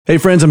Hey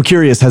friends, I'm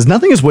curious, has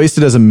Nothing is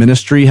Wasted as a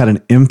ministry had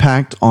an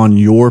impact on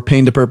your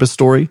Pain to Purpose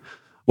story?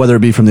 Whether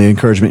it be from the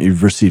encouragement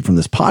you've received from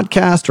this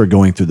podcast or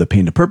going through the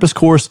Pain to Purpose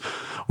course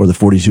or the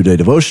 42-day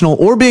devotional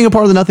or being a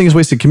part of the Nothing is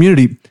Wasted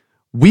community,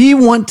 we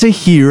want to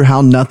hear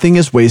how Nothing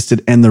is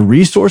Wasted and the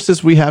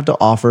resources we have to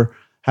offer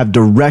have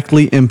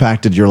directly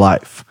impacted your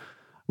life.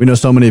 We know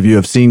so many of you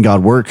have seen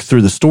God work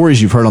through the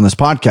stories you've heard on this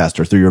podcast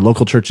or through your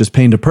local church's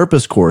Pain to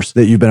Purpose course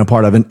that you've been a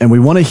part of. And we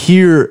want to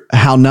hear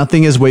how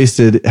Nothing is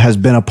Wasted has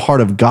been a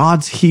part of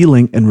God's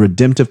healing and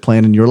redemptive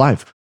plan in your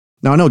life.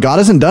 Now, I know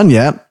God isn't done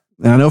yet.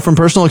 And I know from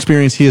personal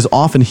experience, he is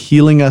often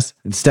healing us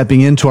and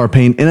stepping into our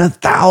pain in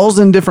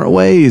 1,000 different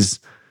ways.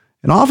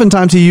 And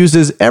oftentimes he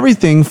uses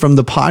everything from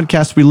the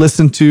podcasts we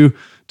listen to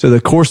the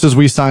courses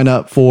we sign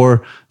up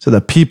for, to the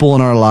people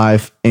in our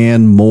life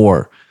and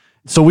more.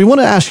 So we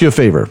want to ask you a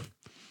favor.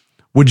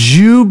 Would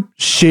you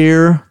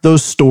share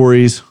those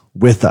stories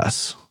with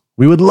us?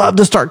 We would love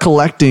to start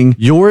collecting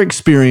your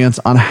experience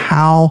on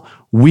how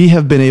we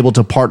have been able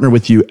to partner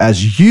with you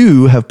as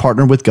you have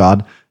partnered with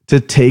God to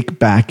take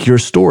back your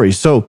story.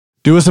 So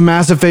do us a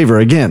massive favor.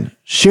 Again,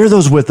 share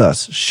those with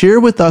us. Share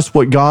with us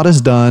what God has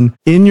done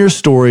in your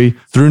story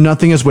through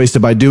Nothing is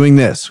Wasted by doing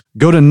this.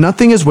 Go to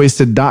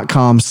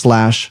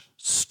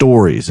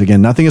nothingiswasted.com/stories.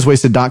 Again,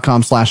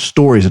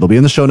 nothingiswasted.com/stories. It'll be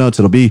in the show notes.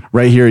 It'll be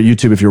right here at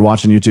YouTube if you're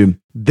watching YouTube.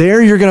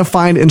 There you're going to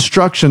find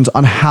instructions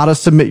on how to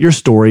submit your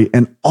story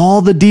and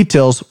all the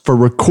details for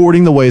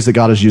recording the ways that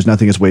God has used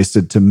Nothing is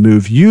Wasted to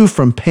move you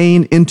from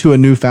pain into a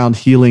newfound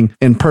healing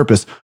and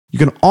purpose. You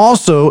can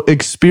also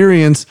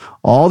experience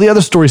all the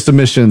other story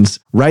submissions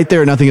right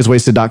there at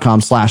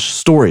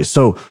nothingiswasted.com/stories.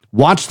 So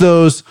watch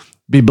those,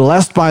 be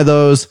blessed by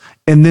those,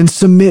 and then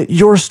submit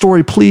your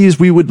story. Please,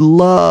 we would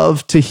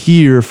love to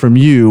hear from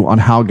you on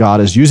how God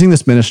is using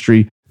this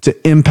ministry to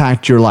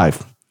impact your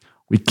life.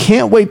 We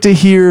can't wait to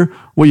hear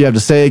what you have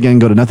to say. Again,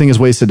 go to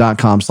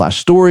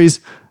nothingiswasted.com/stories.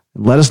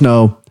 Let us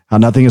know how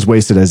Nothing is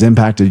Wasted has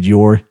impacted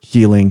your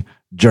healing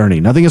journey.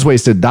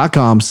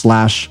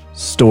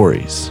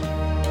 nothingiswasted.com/stories.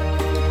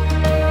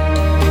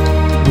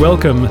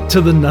 Welcome to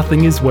the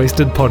Nothing is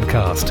Wasted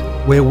podcast,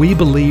 where we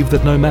believe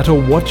that no matter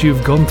what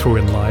you've gone through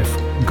in life,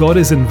 God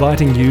is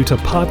inviting you to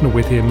partner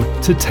with Him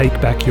to take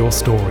back your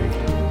story.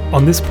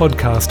 On this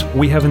podcast,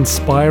 we have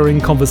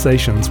inspiring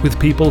conversations with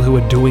people who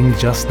are doing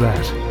just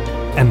that.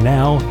 And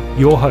now,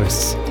 your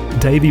hosts,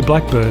 Davey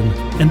Blackburn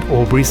and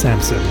Aubrey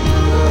Sampson.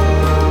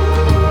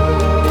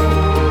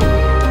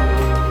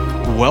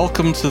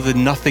 Welcome to the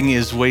Nothing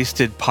is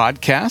Wasted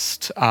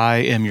podcast. I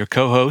am your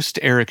co-host,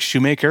 Eric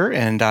Shoemaker,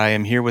 and I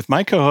am here with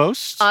my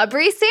co-host,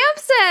 Aubrey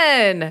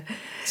Sampson.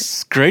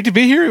 It's great to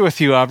be here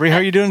with you, Aubrey. How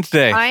are you doing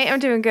today? I am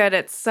doing good.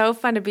 It's so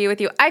fun to be with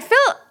you. I feel,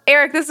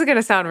 Eric, this is going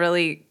to sound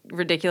really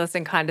ridiculous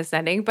and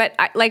condescending, but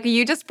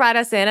you just brought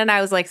us in and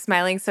I was like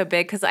smiling so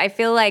big because I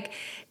feel like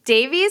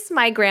Davey's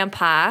my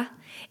grandpa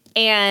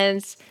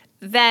and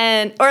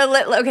then,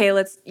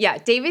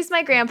 Davey's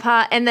my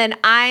grandpa and then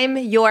I'm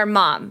your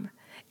mom.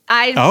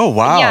 Oh,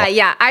 wow.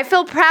 Yeah. I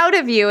feel proud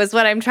of you is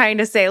what I'm trying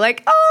to say.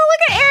 Like, oh, look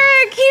at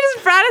Eric. He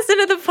just brought us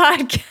into the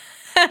podcast.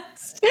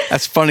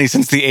 That's funny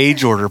since the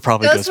age order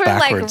probably goes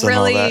backwards. Those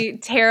were like really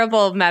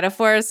terrible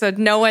metaphors, so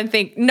no one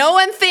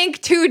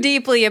think too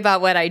deeply about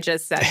what I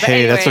just said. But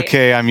hey, anyway. That's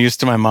okay. I'm used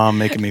to my mom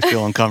making me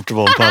feel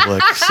uncomfortable in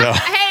public. So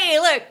hey,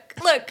 look,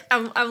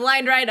 I'm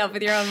lined right up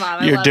with your own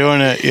mom. You're doing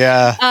it,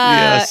 yeah.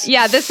 Yes.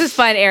 Yeah, this is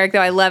fun, Eric, though.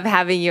 I love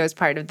having you as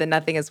part of the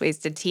Nothing is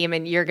Wasted team,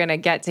 and you're going to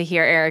get to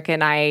hear Eric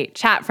and I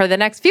chat for the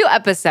next few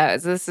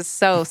episodes. This is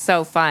so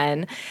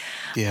fun.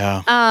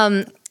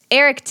 Yeah.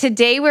 Eric,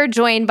 today we're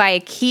joined by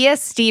Kia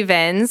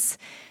Stevens.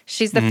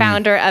 She's the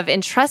founder of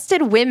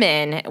Entrusted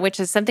Women, which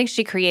is something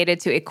she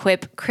created to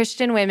equip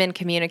Christian women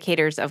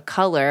communicators of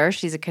color.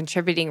 She's a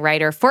contributing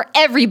writer for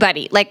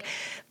everybody, like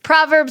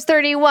Proverbs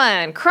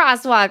 31,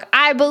 Crosswalk,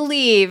 I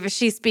Believe.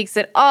 She speaks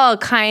at all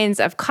kinds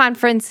of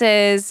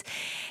conferences.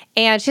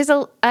 And she has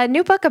a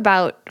new book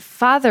about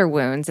father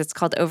wounds. It's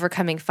called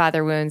Overcoming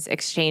Father Wounds,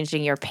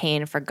 Exchanging Your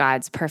Pain for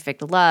God's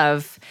Perfect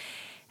Love.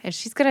 And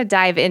she's going to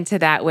dive into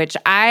that, which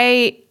this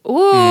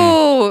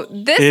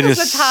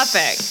is a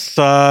topic.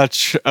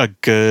 Such a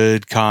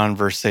good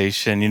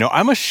conversation. You know,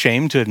 I'm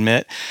ashamed to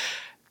admit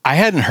I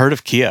hadn't heard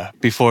of Kia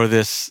before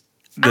this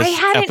I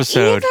hadn't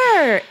episode.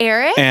 Either,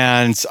 Eric.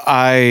 And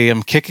I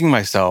am kicking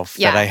myself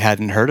that I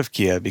hadn't heard of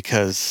Kia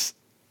because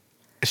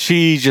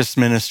she just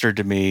ministered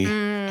to me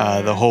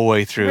the whole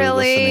way through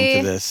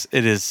listening to this.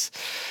 It is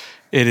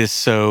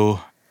so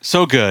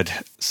good.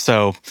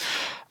 So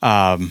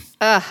I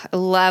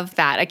love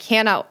that. I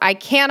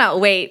cannot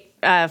wait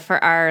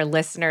for our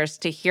listeners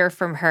to hear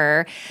from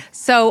her.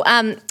 So,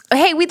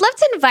 hey, we'd love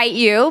to invite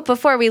you,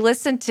 before we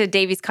listen to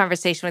Davey's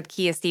conversation with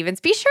Kia Stevens,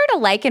 be sure to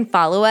like and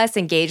follow us,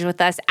 engage with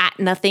us at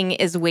Nothing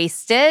is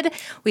Wasted.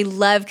 We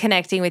love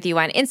connecting with you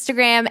on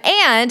Instagram,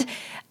 and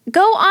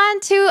go on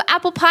to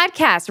Apple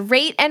Podcasts,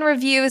 rate and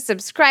review,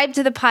 subscribe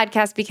to the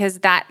podcast because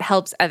that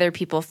helps other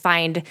people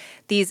find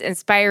these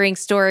inspiring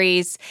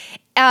stories.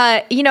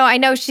 I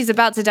know she's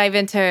about to dive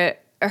into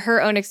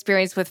her own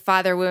experience with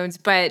father wounds,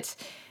 but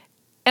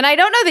And I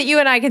don't know that you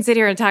and I can sit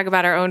here and talk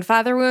about our own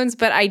father wounds,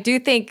 but I do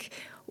think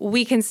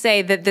we can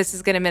say that this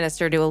is going to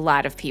minister to a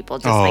lot of people,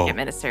 just like it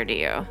ministered to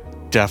you.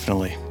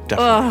 Definitely.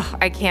 Oh,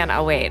 I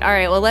cannot wait. All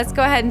right, well, let's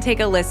go ahead and take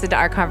a listen to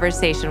our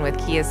conversation with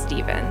Kia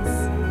Stevens.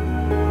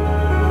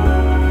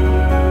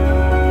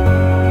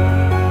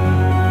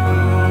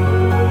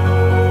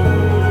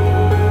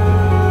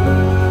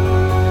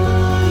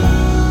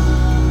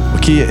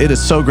 Kia, it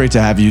is so great to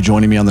have you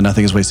joining me on the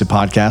Nothing is Wasted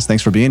podcast.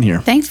 Thanks for being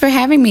here. Thanks for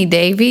having me,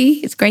 Davey.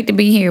 It's great to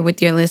be here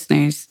with your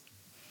listeners.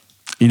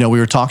 You know, we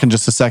were talking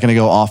just a second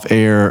ago off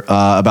air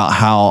about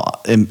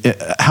how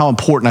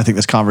important I think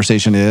this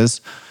conversation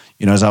is.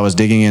 You know, as I was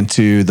digging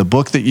into the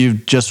book that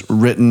you've just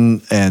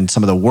written and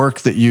some of the work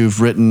that you've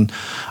written,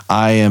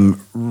 I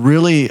am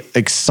really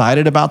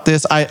excited about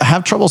this. I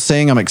have trouble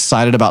saying I'm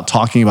excited about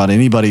talking about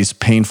anybody's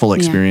painful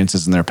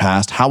experiences in their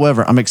past.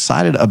 However, I'm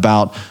excited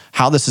about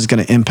how this is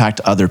going to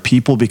impact other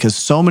people because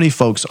so many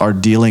folks are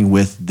dealing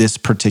with this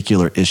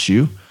particular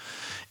issue,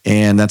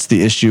 and that's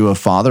the issue of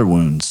father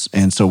wounds.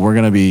 And so we're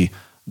going to be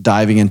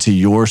diving into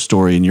your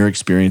story and your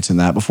experience in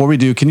that. Before we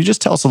do, can you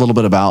just tell us a little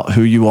bit about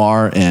who you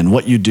are and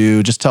what you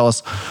do? Just tell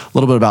us a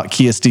little bit about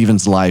Kia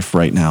Stevens' life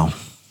right now.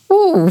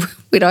 Ooh,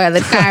 we don't have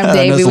the time,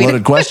 Davey. That's a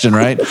loaded question,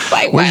 right?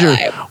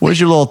 Where's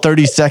your little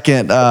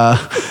 30-second,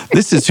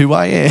 this is who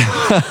I am?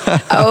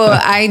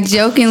 I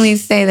jokingly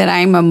say that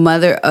I'm a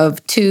mother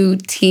of 2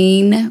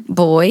 teen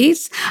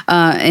boys.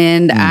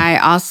 And I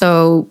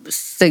also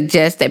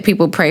suggest that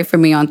people pray for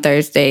me on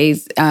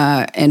Thursdays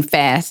and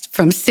fast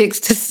from 6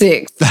 to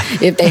 6.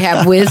 If they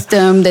have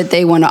wisdom that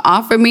they want to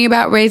offer me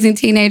about raising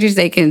teenagers,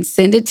 they can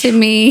send it to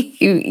me.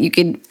 You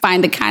can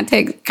find the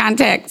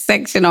contact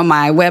section on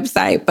my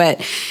website.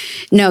 But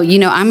no,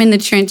 I'm in the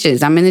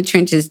trenches.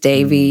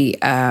 Davey.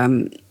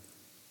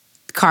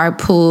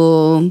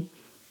 Carpool,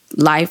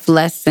 life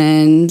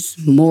lessons,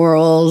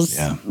 morals,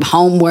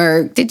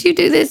 homework. Did you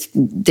do this?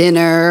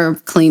 Dinner,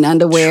 clean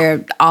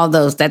underwear, all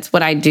those. That's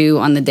what I do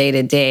on the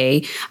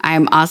day-to-day.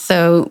 I'm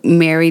also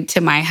married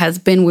to my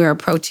husband. We're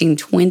approaching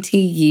 20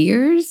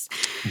 years.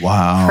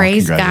 Wow.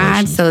 Praise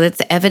God. So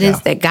that's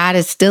evidence that God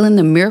is still in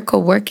the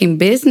miracle working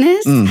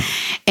business.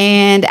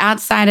 And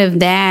outside of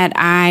that,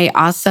 I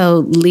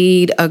also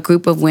lead a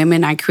group of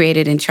women. I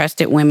created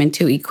Entrusted Women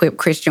to equip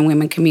Christian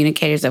women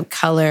communicators of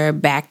color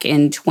back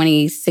in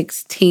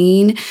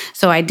 2016.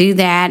 So I do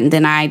that, and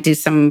then I do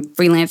some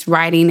freelance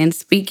writing and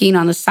speaking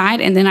on the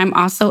side. And then I'm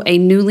also a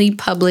newly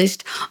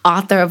published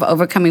author of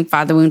Overcoming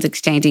Father Wounds,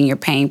 Exchanging Your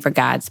Pain for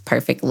God's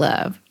Perfect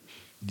Love.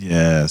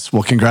 Yes.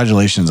 Well,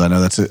 congratulations. I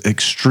know that's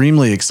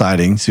extremely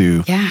exciting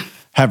to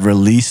have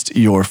released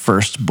your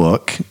first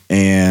book.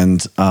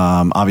 And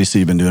obviously,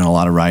 you've been doing a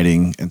lot of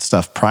writing and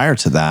stuff prior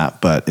to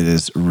that, but it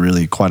is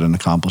really quite an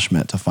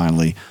accomplishment to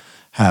finally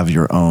have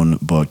your own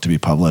book to be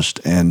published.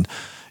 And,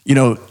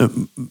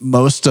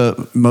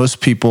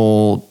 most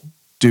people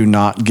do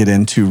not get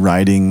into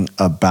writing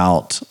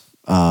about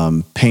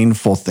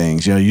painful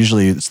things.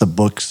 Usually it's the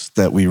books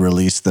that we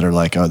release that are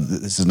like, oh,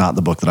 this is not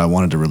the book that I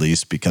wanted to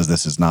release because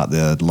this is not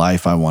the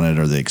life I wanted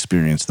or the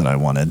experience that I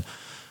wanted.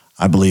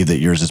 I believe that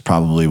yours is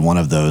probably one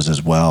of those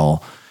as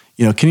well.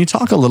 Can you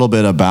talk a little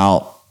bit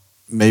about,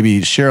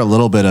 maybe share a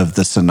little bit of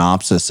the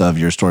synopsis of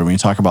your story? When you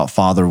talk about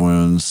father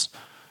wounds,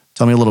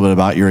 tell me a little bit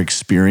about your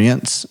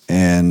experience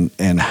and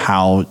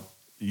how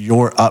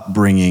your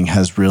upbringing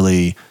has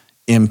really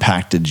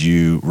impacted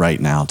you right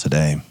now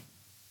today.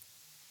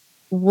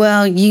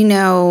 Well,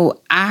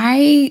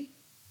 I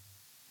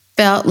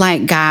felt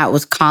like God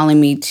was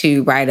calling me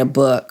to write a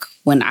book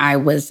when I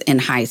was in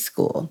high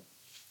school.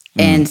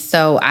 And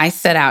so I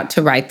set out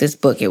to write this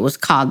book. It was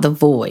called The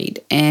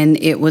Void.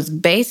 And it was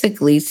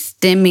basically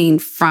stemming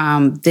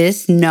from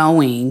this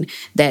knowing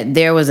that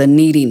there was a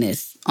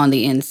neediness on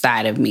the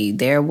inside of me.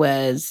 There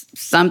was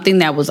something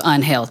that was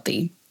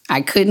unhealthy.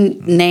 I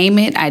couldn't name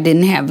it. I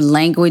didn't have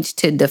language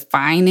to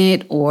define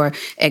it or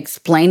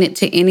explain it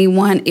to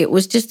anyone. It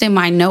was just in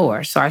my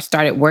knower. So I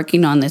started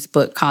working on this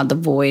book called The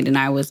Void, and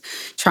I was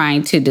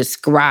trying to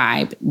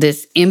describe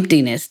this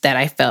emptiness that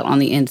I felt on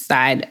the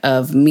inside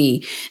of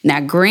me. Now,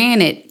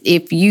 granted,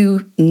 if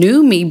you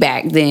knew me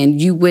back then,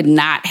 you would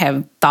not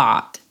have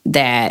thought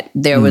that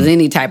there was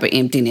any type of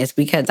emptiness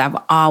because I've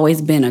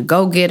always been a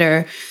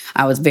go-getter.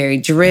 I was very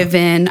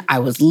driven. I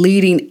was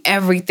leading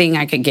everything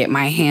I could get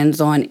my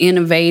hands on,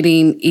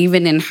 innovating,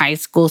 even in high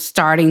school,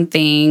 starting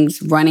things,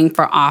 running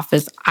for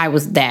office. I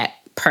was that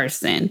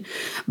person.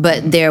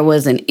 But there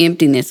was an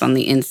emptiness on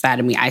the inside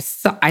of me. I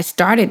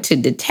started to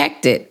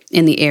detect it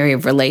in the area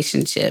of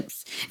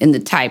relationships, in the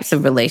types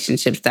of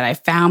relationships that I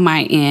found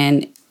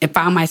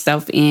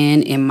myself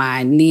in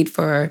my need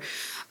for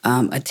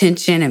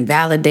attention and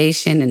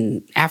validation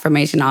and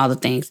affirmation, all the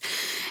things.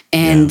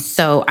 And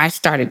so I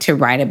started to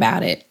write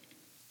about it.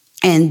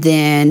 And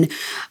then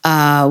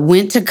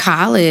went to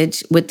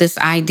college with this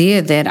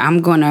idea that I'm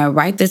going to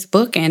write this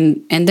book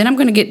and then I'm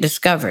going to get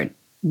discovered.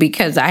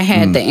 because I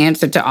had the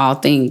answer to all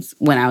things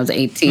when I was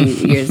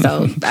 18 years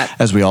old.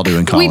 As we all do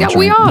in college.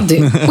 We all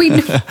do.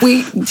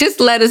 We just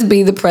let us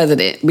be the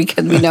president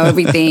because we know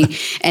everything.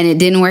 And it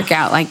didn't work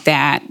out like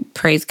that.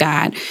 Praise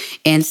God.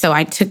 And so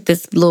I took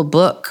this little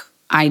book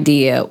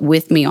idea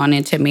with me on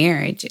into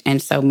marriage.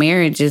 And so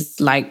marriage is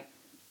like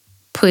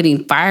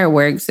putting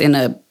fireworks in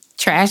a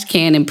trash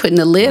can and putting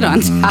the lid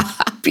on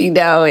top,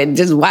 and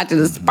just watching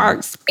the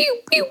sparks pew,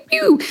 pew,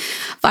 pew,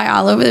 fly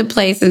all over the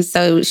place. And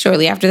so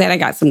shortly after that, I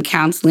got some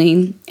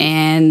counseling,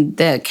 and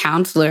the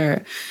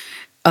counselor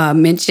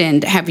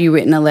mentioned, have you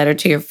written a letter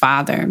to your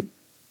father?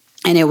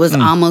 And it was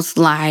almost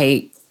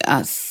like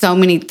so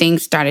many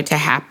things started to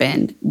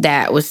happen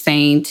that was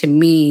saying to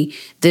me,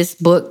 this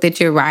book that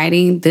you're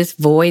writing, this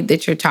void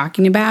that you're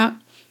talking about,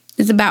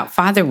 is about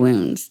father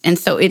wounds. And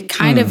so it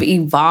kind of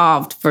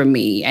evolved for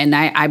me. And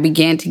I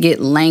began to get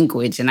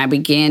language, and I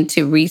began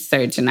to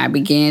research, and I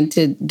began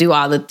to do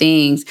all the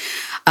things.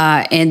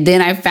 And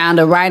then I found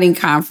a writing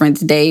conference,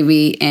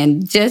 Davey.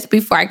 And just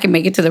before I could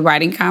make it to the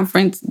writing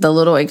conference, the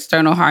little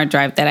external hard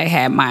drive that I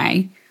had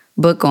my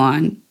book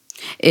on,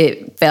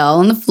 it fell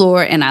on the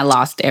floor and I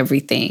lost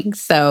everything.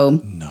 So,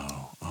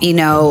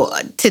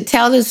 to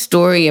tell this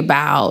story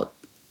about,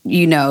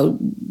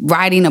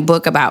 writing a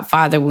book about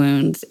father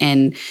wounds,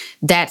 and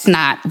that's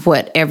not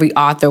what every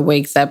author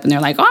wakes up and they're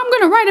like, oh, I'm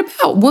going to write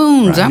about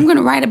wounds. Right. I'm going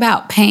to write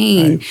about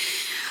pain.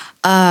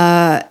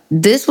 Right.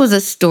 This was a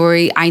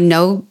story I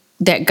know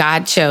that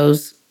God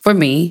chose for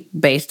me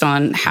based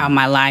on how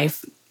my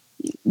life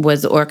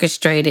was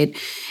orchestrated.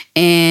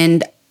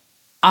 And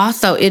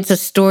also, it's a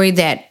story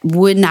that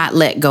would not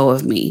let go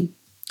of me.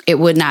 It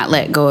would not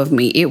let go of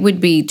me. It would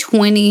be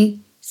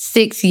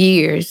 26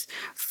 years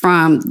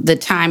from the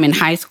time in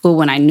high school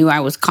when I knew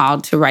I was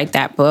called to write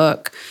that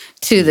book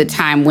to the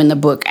time when the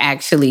book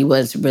actually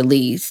was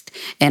released.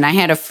 And I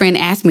had a friend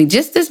ask me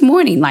just this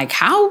morning, like,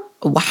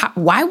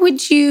 why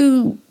would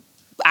you...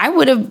 I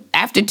would have,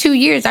 after 2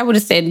 years, I would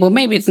have said, well,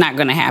 maybe it's not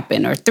going to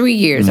happen, or 3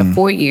 years or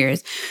 4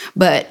 years.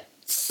 But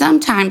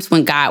sometimes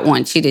when God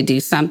wants you to do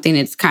something,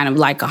 it's kind of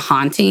like a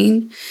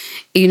haunting,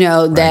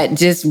 that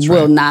just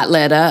will not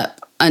let up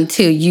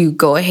until you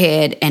go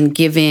ahead and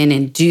give in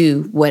and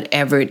do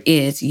whatever it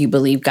is you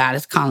believe God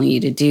is calling you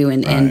to do.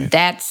 And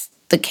that's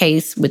the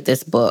case with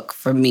this book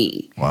for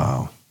me.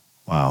 Wow.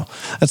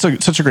 That's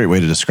such a great way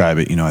to describe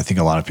it. I think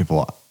a lot of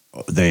people,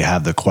 they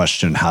have the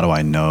question, how do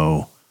I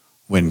know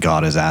when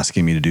God is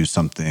asking me to do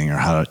something, or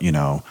how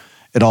to,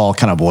 it all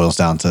kind of boils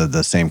down to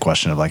the same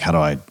question of like,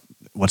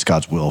 what's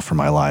God's will for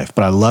my life?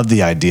 But I love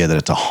the idea that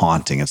it's a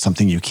haunting. It's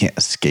something you can't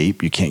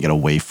escape. You can't get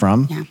away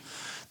from. Yeah.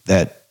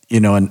 That,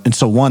 and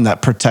so one,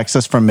 that protects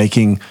us from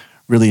making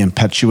really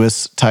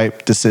impetuous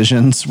type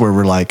decisions where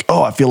we're like,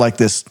 oh, I feel like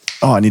this,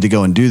 I need to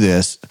go and do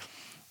this.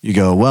 You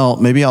go, well,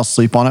 maybe I'll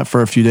sleep on it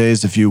for a few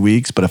days, a few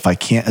weeks, but if I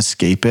can't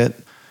escape it,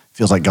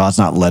 feels like God's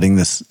not letting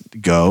this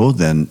go,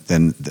 then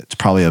it's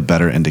probably a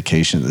better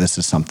indication that this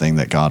is something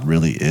that God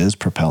really is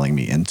propelling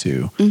me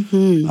into.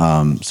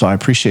 So I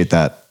appreciate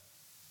that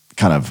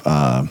kind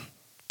of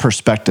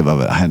perspective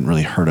of it. I hadn't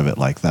really heard of it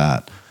like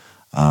that,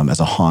 as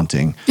a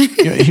haunting.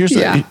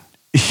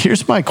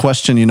 Here's my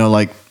question,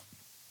 like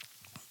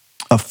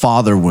a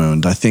father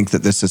wound. I think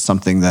that this is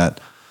something that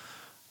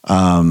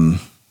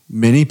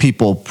many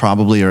people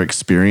probably are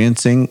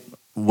experiencing,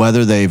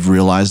 whether they've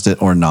realized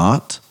it or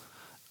not.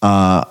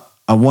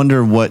 I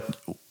wonder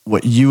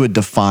what you would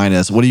define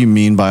as, what do you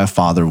mean by a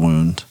father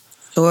wound?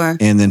 Sure.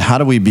 And then how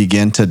do we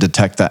begin to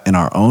detect that in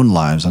our own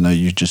lives? I know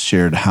you just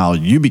shared how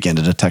you began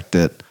to detect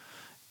it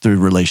through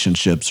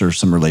relationships or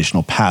some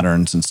relational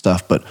patterns and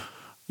stuff. But,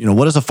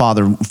 what is a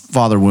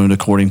father wound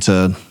according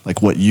to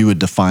like what you would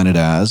define it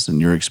as in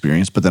your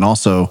experience? But then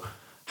also,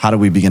 how do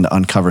we begin to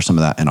uncover some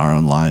of that in our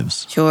own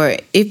lives? Sure.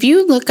 If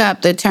you look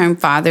up the term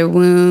father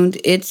wound,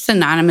 it's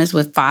synonymous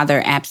with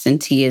father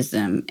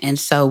absenteeism. And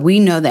so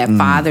we know that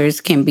fathers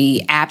can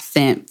be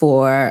absent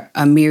for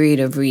a myriad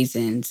of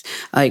reasons.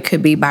 It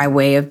could be by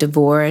way of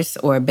divorce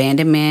or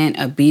abandonment,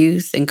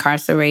 abuse,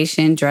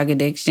 incarceration, drug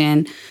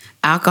addiction,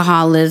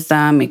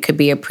 alcoholism. It could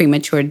be a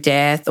premature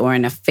death or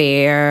an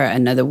affair,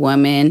 another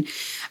woman,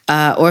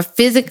 or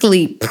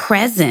physically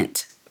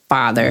present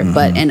father,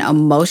 but an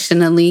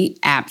emotionally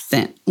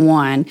absent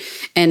one.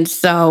 And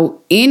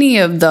so any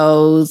of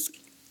those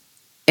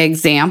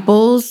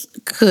examples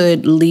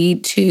could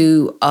lead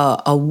to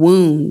a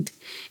wound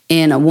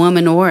in a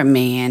woman or a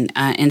man.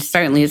 And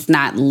certainly it's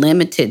not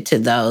limited to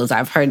those.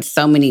 I've heard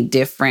so many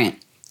different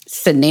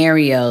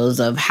scenarios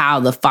of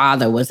how the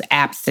father was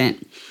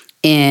absent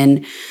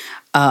in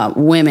a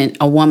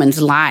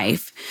woman's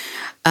life.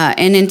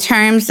 And in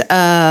terms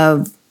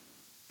of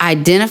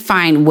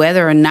identifying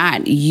whether or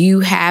not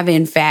you have,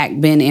 in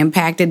fact, been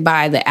impacted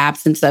by the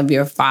absence of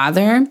your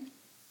father,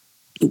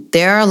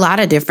 there are a lot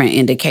of different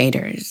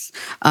indicators.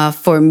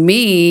 For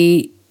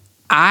me,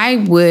 I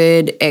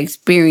would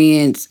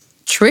experience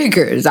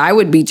triggers. I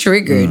would be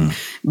triggered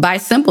by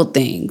simple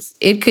things.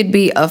 It could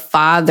be a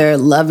father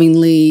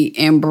lovingly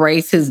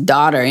embrace his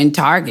daughter in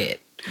Target,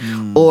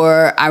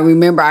 Or I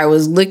remember I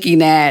was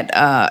looking at,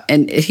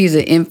 and he's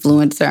an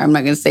influencer, I'm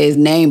not going to say his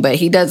name, but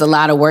he does a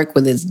lot of work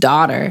with his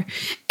daughter.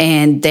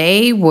 And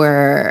they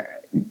were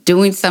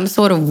doing some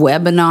sort of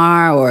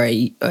webinar or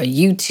a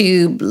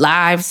YouTube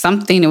live,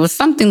 something. It was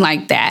something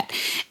like that.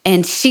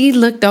 And she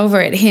looked over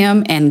at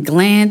him and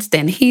glanced,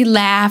 and he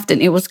laughed.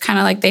 And it was kind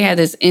of like they had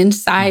this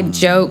inside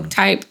joke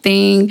type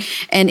thing.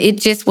 And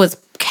it just was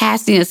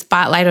casting a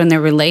spotlight on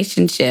their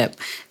relationship.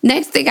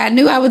 Next thing I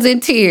knew, I was in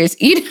tears.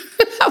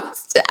 I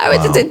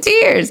was just in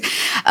tears.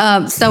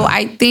 So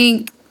I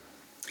think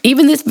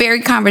even this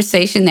very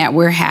conversation that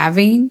we're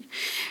having,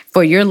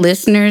 for your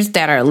listeners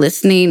that are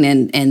listening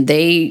and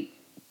they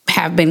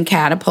have been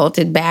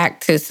catapulted back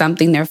to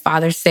something their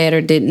father said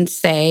or didn't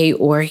say,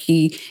 or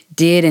he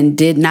did and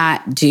did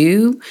not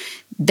do,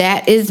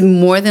 that is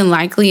more than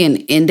likely an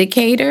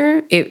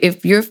indicator.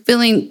 If you're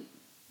feeling,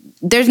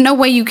 there's no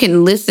way you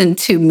can listen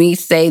to me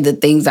say the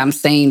things I'm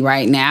saying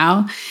right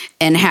now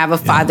and have a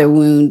father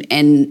wound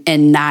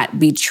and not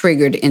be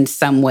triggered in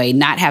some way,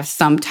 not have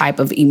some type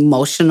of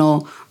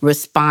emotional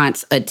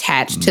response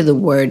attached to the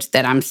words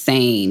that I'm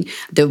saying.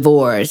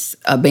 Divorce,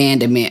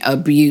 abandonment,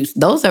 abuse.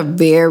 Those are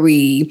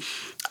very,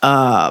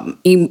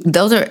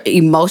 those are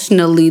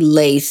emotionally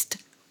laced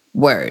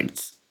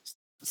words.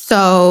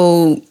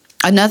 So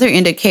another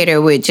indicator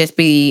would just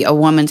be a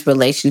woman's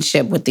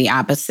relationship with the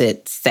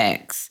opposite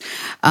sex.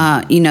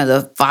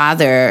 The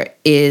father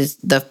is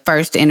the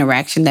first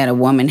interaction that a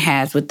woman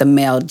has with the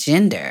male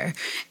gender.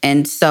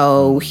 And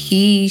so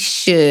he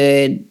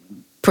should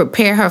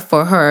prepare her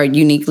for her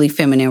uniquely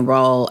feminine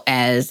role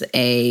as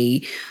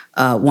a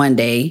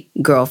one-day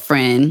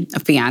girlfriend, a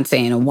fiance,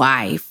 and a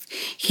wife.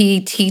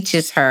 He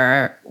teaches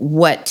her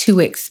what to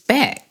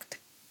expect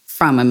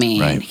from a man.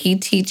 Right. He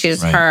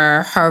teaches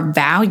her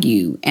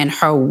value and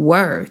her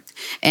worth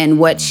and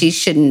what she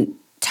shouldn't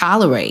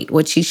tolerate,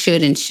 what she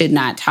should and should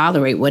not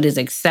tolerate, what is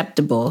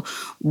acceptable,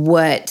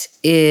 what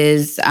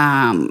is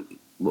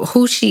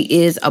who she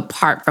is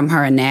apart from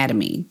her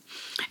anatomy.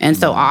 And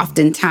so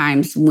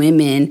oftentimes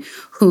women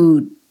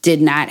who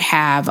did not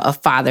have a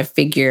father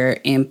figure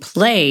in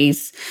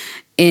place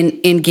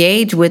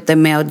engage with the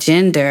male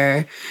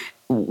gender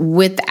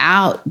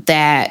without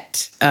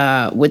that,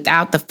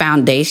 without the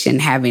foundation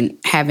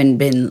having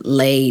been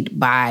laid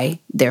by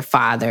their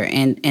father.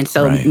 And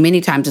so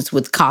many times it's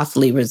with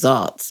costly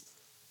results.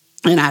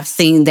 And I've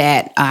seen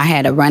that. I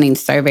had a running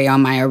survey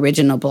on my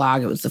original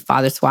blog. It was the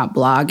Father Swap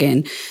blog,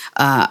 and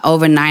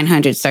over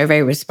 900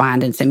 survey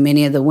respondents. And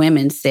many of the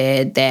women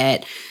said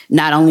that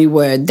not only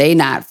were they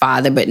not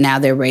fathered, but now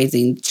they're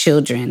raising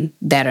children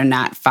that are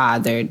not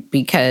fathered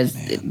because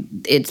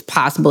it's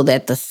possible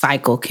that the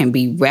cycle can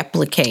be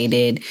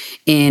replicated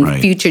in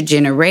future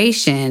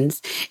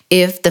generations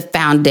if the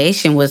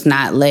foundation was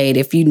not laid.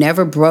 If you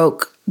never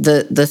broke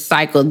the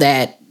cycle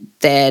that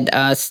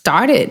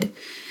started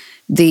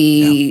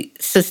the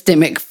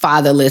systemic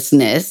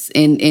fatherlessness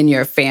in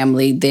your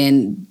family,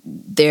 then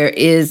there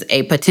is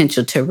a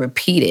potential to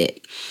repeat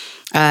it.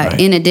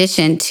 In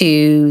addition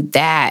to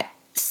that,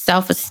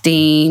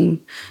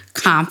 self-esteem,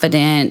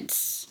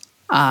 confidence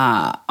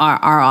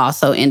are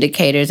also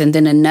indicators. And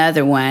then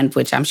another one,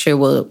 which I'm sure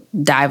we'll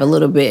dive a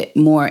little bit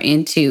more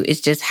into,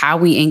 is just how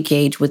we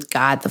engage with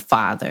God the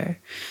Father.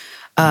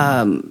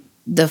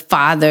 The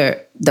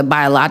Father, the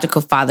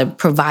biological Father,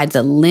 provides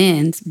a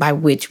lens by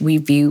which we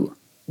view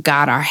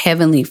God, our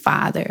Heavenly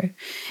Father.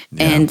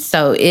 Yeah. And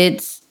so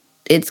it's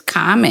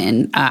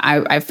common.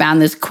 I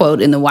found this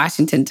quote in the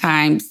Washington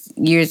Times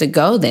years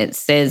ago that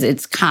says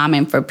it's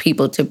common for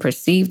people to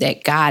perceive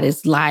that God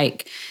is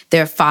like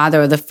their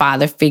father or the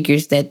father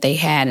figures that they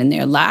had in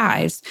their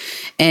lives.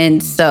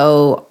 And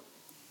so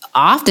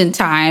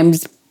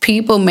oftentimes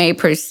people may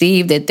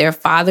perceive that their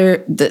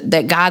father,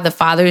 that God the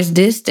Father is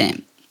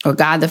distant, or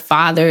God the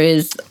Father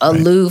is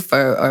aloof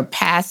or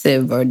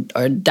passive or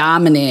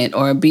dominant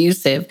or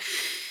abusive.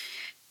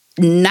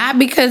 Not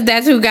because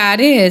that's who God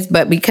is,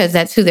 but because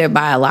that's who their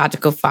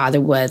biological father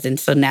was. And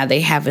so now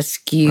they have a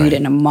skewed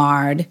and a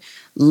marred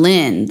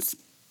lens.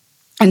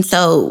 And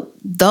so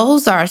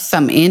those are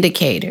some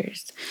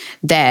indicators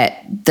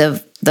that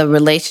the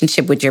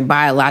relationship with your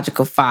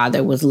biological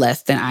father was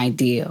less than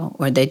ideal,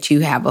 or that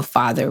you have a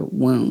father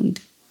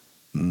wound.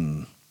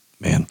 Man.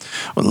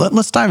 Well,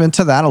 let's dive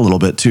into that a little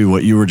bit too,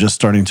 what you were just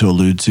starting to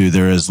allude to.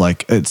 There is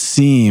it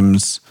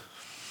seems,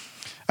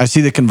 I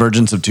see the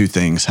convergence of two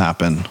things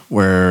happen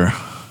where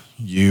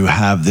you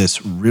have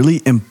this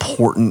really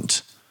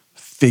important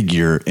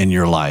figure in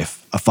your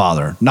life, a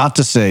father, not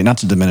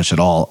to diminish at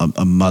all,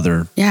 a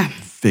mother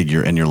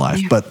figure in your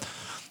life, but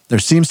there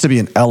seems to be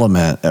an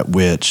element at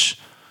which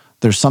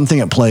there's something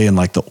at play in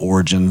the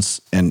origins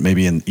and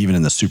maybe even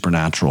in the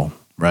supernatural,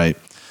 right?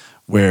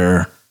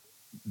 Where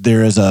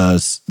there is a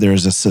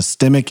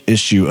systemic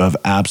issue of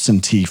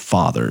absentee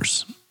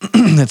fathers.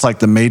 It's like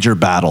the major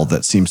battle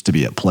that seems to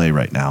be at play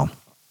right now,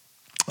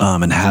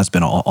 and has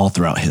been all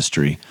throughout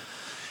history.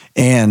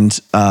 And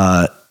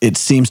it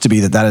seems to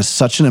be that is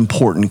such an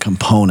important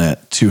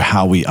component to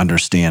how we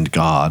understand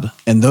God.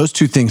 And those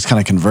two things kind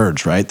of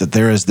converge, right? That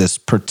there is this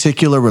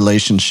particular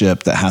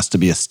relationship that has to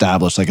be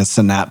established, like a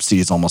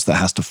synapses almost, that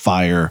has to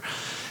fire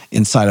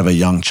inside of a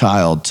young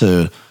child,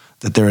 that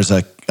there is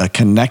a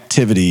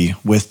connectivity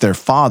with their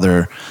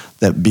father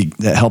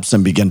that helps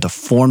them begin to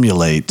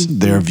formulate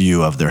their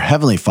view of their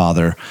heavenly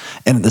Father.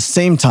 And at the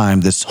same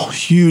time, this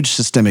huge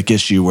systemic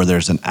issue where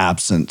there's an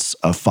absence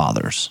of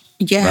fathers.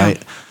 Yeah.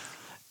 Right?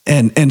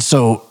 And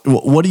so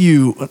what do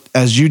you,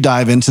 as you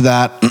dive into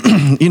that,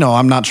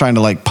 I'm not trying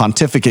to like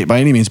pontificate by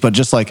any means, but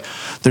just like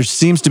there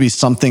seems to be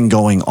something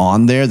going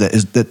on there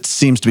that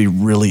seems to be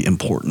really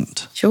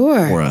important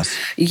for us.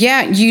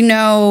 Yeah.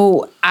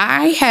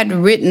 I had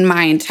written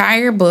my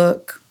entire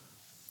book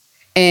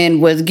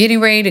and was getting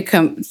ready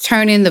to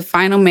turn in the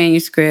final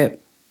manuscript.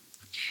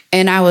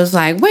 And I was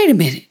like, wait a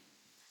minute.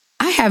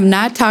 I have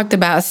not talked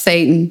about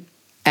Satan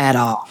at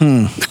all.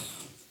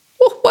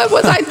 What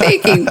was I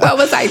thinking?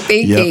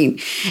 Yep.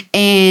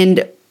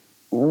 And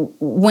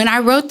when I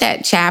wrote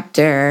that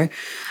chapter,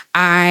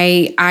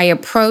 I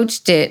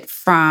approached it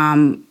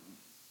from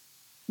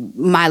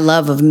my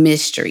love of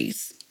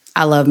mysteries.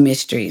 I love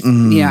mysteries.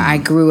 I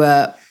grew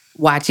up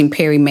watching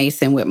Perry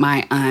Mason with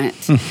my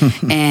aunt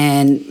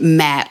and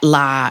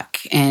Matlock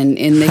and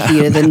In the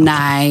Heat of the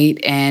Night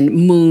and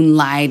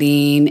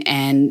Moonlighting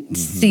and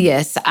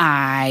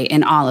CSI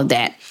and all of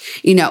that.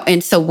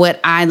 And so what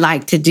I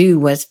like to do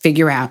was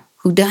figure out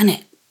who done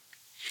it.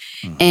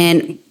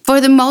 And for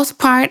the most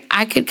part,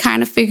 I could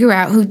kind of figure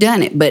out who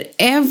done it. But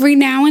every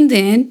now and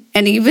then,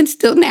 and even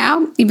still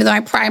now, even though I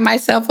pride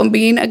myself on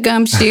being a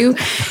gumshoe,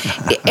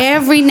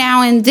 every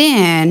now and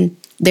then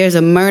there's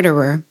a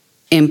murderer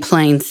in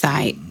plain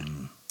sight.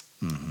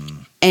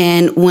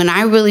 And when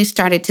I really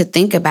started to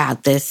think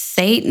about this,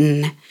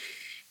 Satan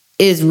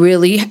is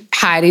really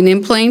hiding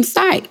in plain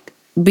sight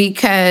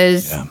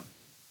because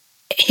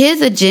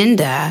his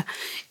agenda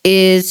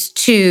is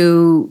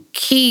to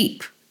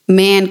keep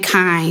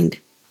mankind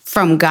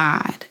from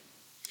God.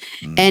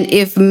 And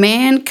if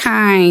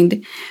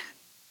mankind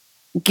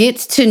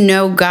gets to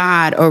know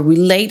God or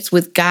relates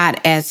with God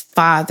as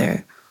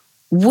Father,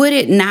 would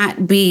it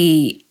not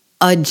be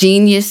a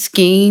genius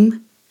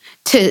scheme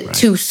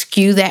to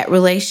skew that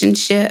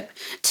relationship,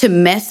 to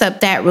mess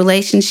up that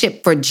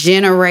relationship for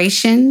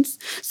generations?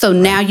 So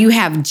now you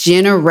have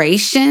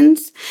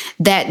generations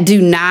that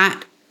do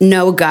not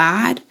know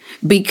God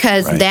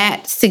because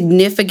that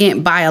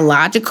significant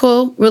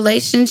biological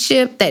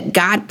relationship that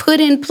God put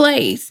in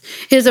place,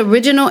 his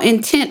original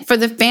intent for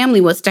the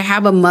family was to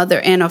have a mother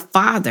and a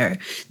father.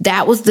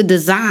 That was the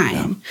design.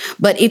 Yeah.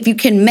 But if you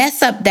can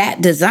mess up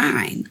that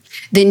design,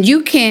 then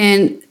you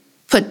can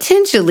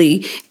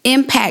potentially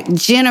impact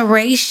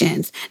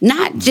generations,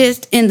 not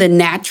just in the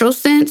natural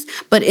sense,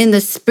 but in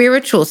the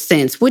spiritual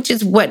sense, which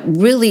is what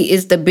really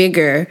is the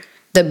bigger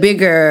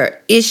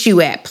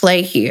issue at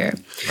play here.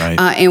 Right.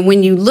 And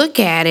when you look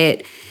at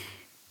it,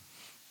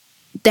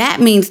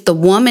 that means the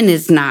woman and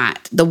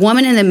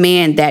the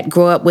man that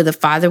grow up with a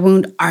father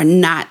wound are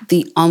not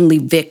the only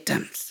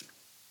victims.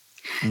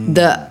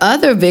 The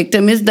other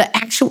victim is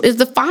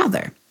the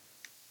father.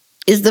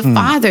 Is the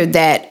father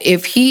that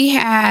if he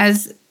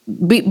has,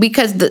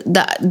 because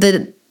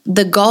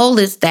the goal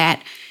is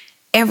that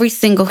every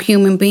single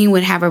human being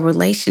would have a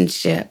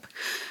relationship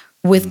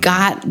with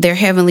God, their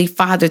heavenly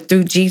Father,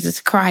 through Jesus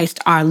Christ,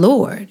 our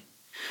Lord.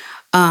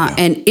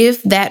 And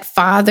if that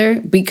father,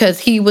 because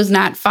he was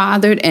not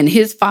fathered and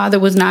his father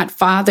was not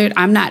fathered,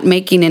 I'm not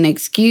making an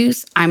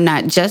excuse. I'm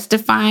not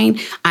justifying.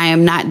 I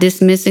am not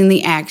dismissing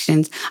the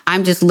actions.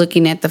 I'm just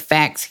looking at the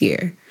facts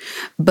here.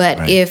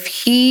 But if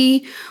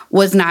he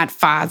was not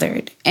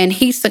fathered and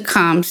he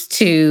succumbs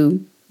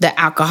to the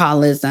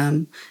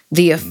alcoholism,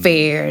 the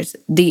affairs,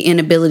 the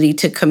inability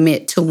to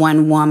commit to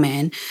one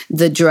woman,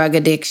 the drug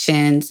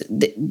addictions,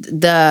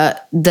 the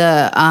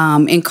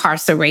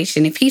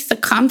incarceration, if he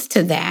succumbs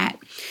to that,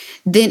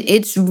 then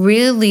it's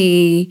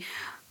really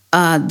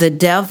the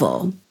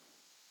devil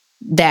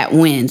that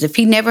wins. If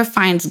he never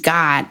finds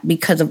God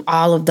because of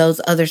all of those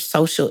other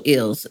social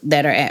ills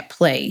that are at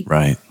play,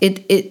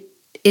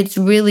 it's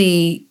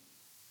really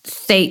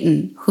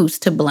Satan who's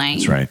to blame.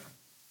 That's right.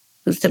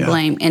 Who's to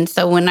blame. And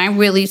so when I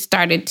really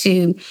started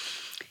to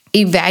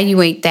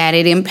evaluate that,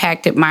 it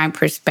impacted my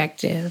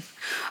perspective.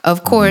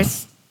 Of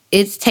course,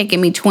 it's taken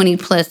me 20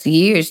 plus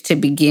years to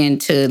begin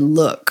to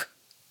look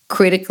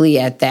critically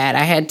at that.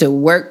 I had to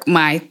work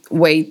my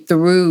way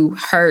through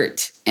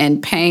hurt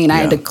and pain. I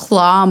had to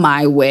claw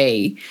my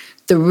way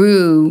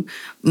through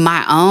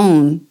my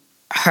own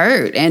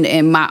hurt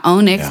and my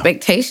own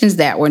expectations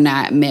that were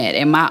not met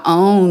and my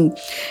own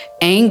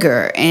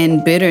anger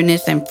and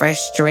bitterness and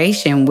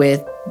frustration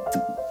with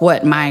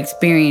what my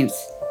experience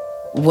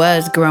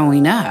was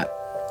growing up.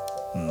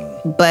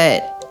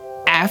 But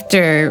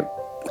after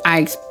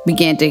I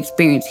began to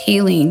experience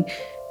healing,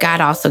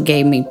 God also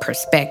gave me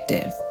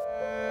perspective.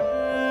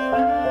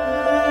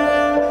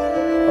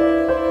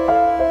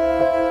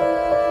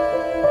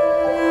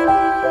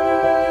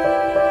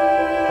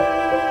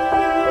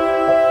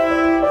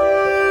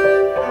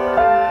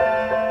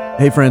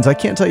 Hey friends, I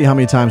can't tell you how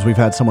many times we've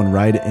had someone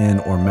write in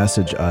or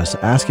message us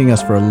asking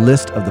us for a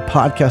list of the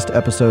podcast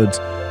episodes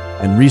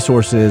and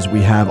resources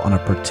we have on a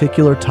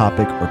particular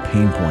topic or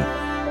pain point.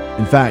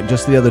 In fact,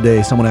 just the other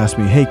day, someone asked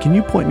me, hey, can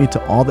you point me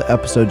to all the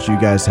episodes you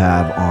guys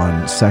have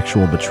on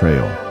sexual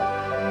betrayal?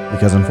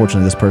 Because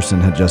unfortunately, this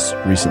person had just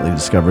recently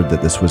discovered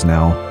that this was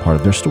now part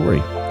of their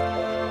story.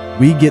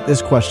 We get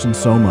this question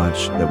so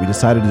much that we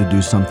decided to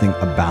do something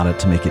about it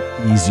to make it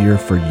easier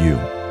for you.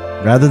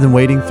 Rather than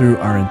wading through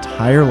our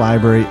entire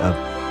library of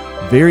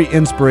very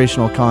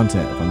inspirational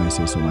content, if I may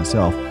say so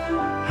myself,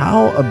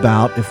 how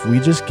about if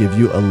we just give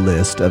you a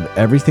list of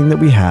everything that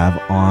we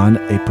have on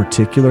a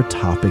particular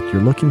topic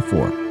you're looking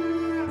for?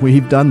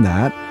 We've done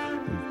that.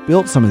 We've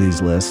built some of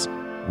these lists,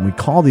 and we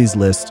call these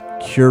lists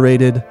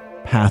curated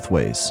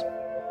pathways.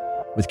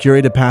 With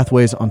curated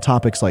pathways on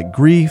topics like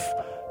grief,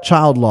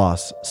 child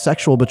loss,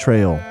 sexual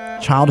betrayal,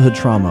 childhood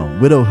trauma,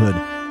 widowhood,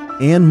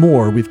 and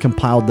more, we've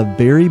compiled the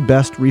very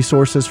best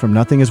resources from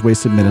Nothing is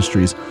Wasted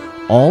Ministries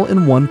all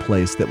in one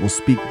place that will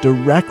speak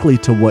directly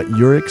to what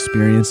you're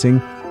experiencing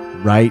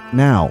right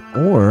now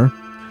or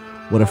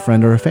what a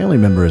friend or a family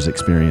member is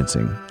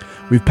experiencing.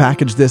 We've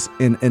packaged this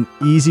in an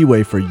easy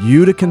way for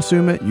you to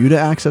consume it, you to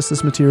access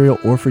this material,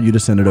 or for you to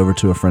send it over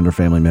to a friend or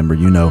family member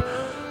you know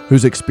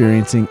who's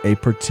experiencing a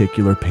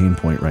particular pain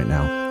point right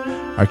now.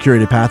 Our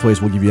curated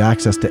pathways will give you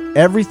access to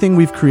everything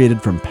we've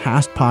created from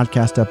past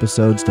podcast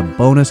episodes to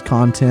bonus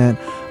content,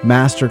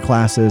 master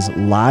classes,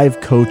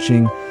 live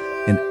coaching,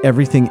 and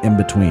everything in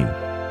between.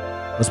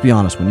 Let's be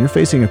honest, when you're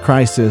facing a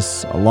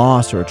crisis, a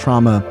loss, or a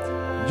trauma,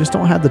 you just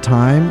don't have the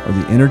time or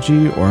the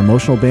energy or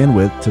emotional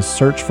bandwidth to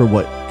search for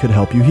what could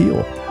help you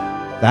heal.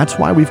 That's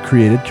why we've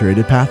created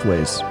curated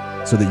pathways,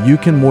 so that you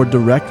can more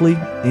directly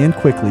and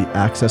quickly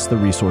access the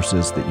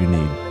resources that you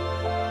need.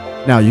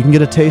 Now, you can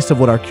get a taste of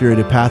what our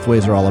curated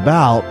pathways are all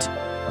about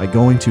by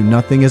going to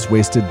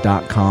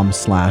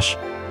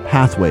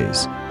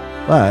nothingiswasted.com/pathways.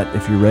 But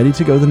if you're ready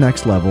to go the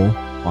next level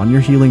on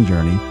your healing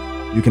journey,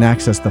 you can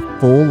access the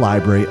full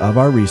library of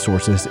our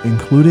resources,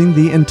 including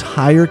the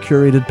entire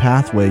curated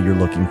pathway you're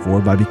looking for,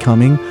 by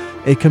becoming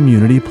a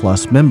Community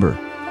Plus member.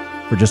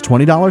 For just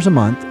 $20 a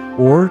month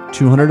or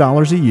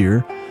 $200 a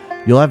year,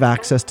 you'll have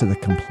access to the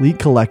complete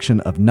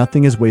collection of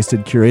Nothing is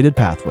Wasted curated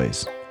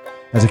pathways.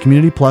 As a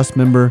Community Plus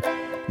member,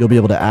 you'll be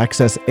able to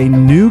access a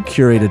new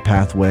curated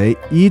pathway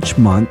each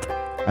month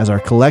as our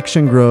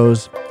collection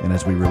grows and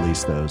as we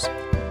release those.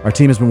 Our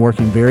team has been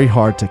working very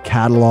hard to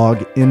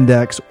catalog,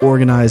 index,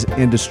 organize,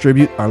 and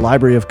distribute our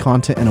library of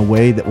content in a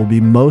way that will be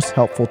most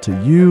helpful to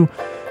you,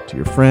 to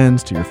your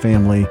friends, to your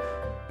family,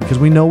 because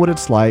we know what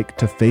it's like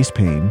to face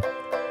pain,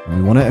 and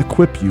we want to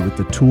equip you with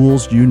the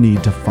tools you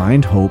need to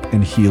find hope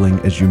and healing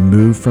as you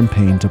move from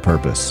pain to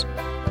purpose.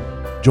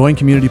 Join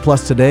Community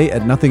Plus today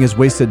at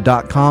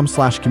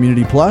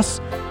nothingiswasted.com/Community Plus,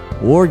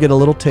 or get a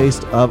little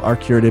taste of our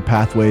curated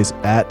pathways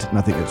at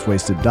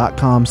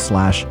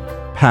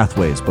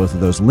nothingiswasted.com/pathways. Both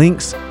of those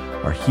links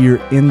are here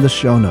in the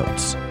show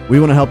notes. We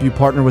want to help you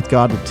partner with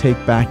God to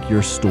take back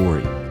your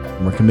story,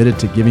 and we're committed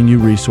to giving you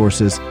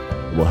resources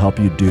that will help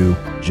you do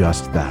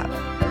just that.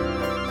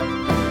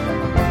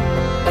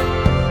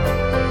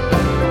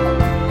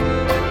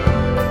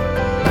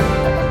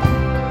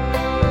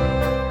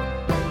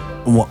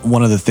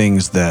 One of the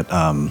things that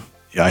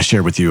I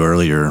shared with you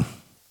earlier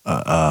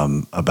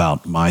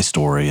about my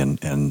story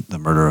and the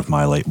murder of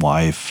my late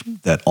wife,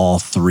 that all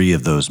three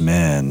of those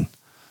men,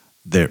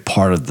 they're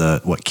part of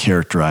what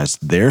characterized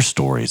their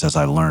stories, as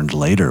I learned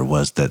later,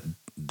 was that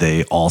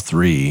they all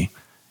three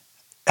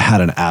had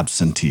an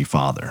absentee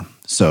father.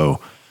 So,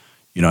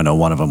 I know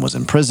one of them was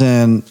in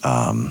prison.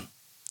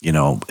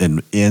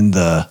 In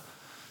the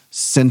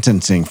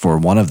sentencing for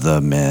one of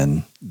the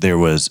men, there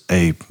was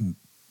a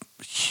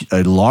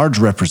large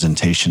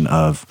representation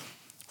of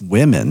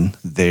women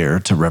there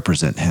to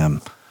represent him,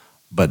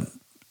 but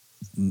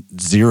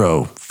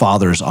zero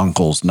fathers,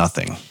 uncles,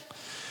 nothing.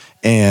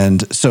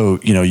 And so,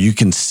 you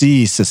can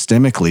see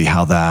systemically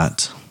how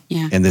that,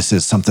 and this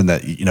is something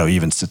that,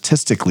 even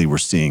statistically we're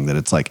seeing that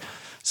it's like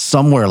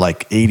somewhere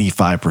like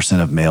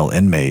 85% of male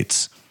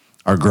inmates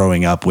are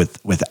growing up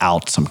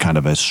without some kind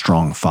of a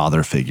strong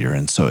father figure.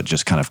 And so it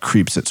just kind of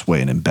creeps its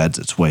way and embeds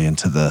its way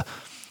into the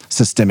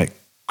systemic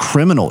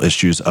criminal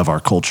issues of our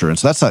culture. And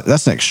so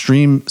that's an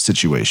extreme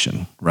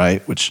situation,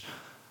 right? Which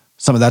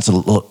some of that's a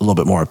little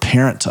bit more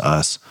apparent to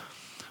us.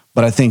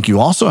 But I think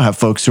you also have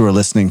folks who are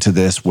listening to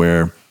this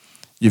where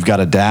you've got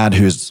a dad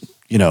who's,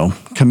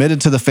 committed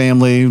to the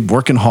family,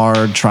 working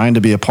hard, trying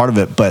to be a part of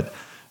it, but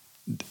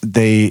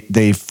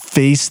they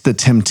face the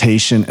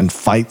temptation and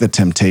fight the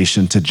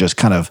temptation to just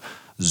kind of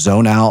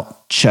zone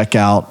out, check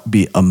out,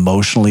 be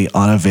emotionally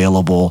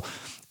unavailable.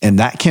 And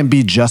that can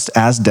be just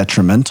as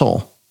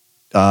detrimental.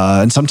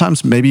 And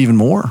sometimes maybe even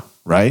more,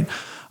 right?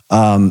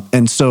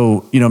 And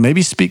so,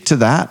 maybe speak to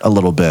that a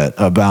little bit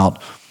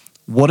about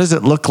what does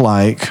it look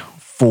like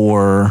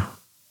for,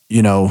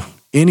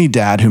 any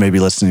dad who may be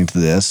listening to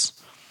this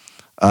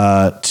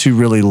to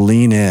really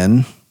lean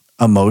in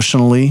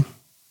emotionally,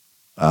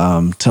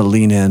 to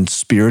lean in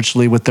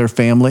spiritually with their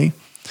family,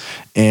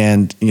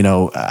 And,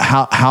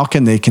 how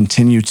can they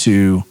continue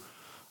to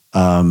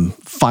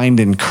find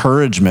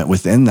encouragement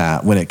within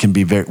that when it can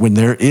be when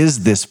there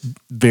is this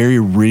very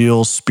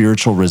real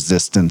spiritual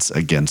resistance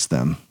against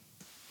them?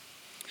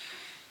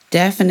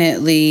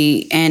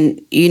 Definitely.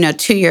 And,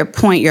 to your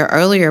point, your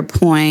earlier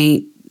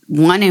point,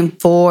 1 in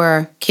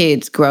 4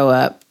 kids grow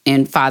up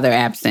in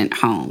father-absent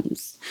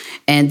homes.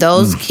 And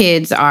those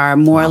kids are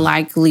more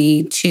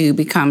likely to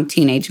become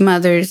teenage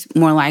mothers,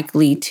 more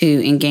likely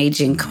to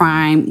engage in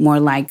crime, more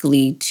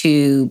likely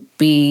to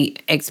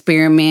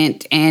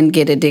experiment and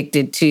get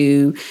addicted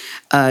to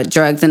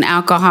drugs and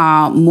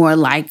alcohol, more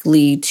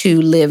likely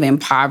to live in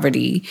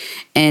poverty.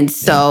 And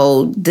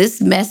so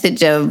this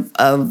message of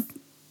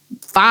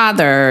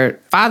father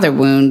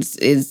wounds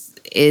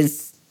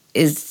is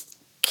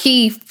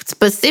key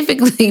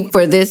specifically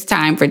for this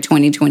time, for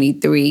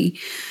 2023.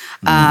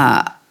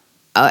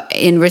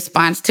 In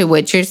response to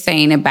what you're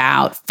saying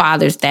about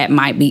fathers that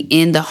might be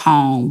in the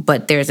home,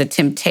 but there's a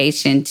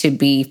temptation to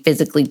be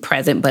physically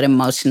present but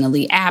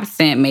emotionally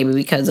absent, maybe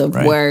because of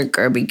work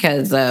or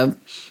because of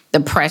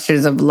the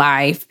pressures of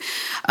life.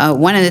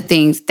 One of the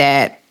things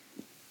that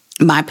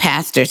my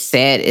pastor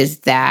said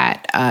is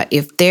that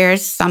if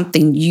there's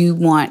something you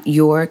want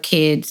your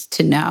kids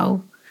to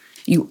know,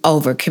 you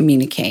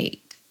over-communicate.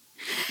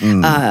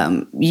 In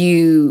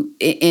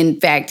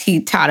fact,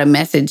 he taught a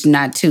message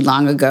not too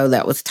long ago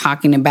that was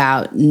talking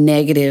about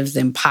negatives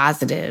and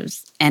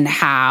positives, and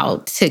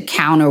how to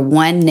counter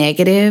one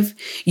negative,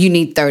 you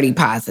need 30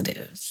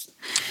 positives.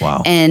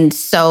 Wow. And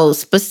so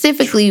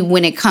specifically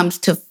when it comes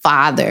to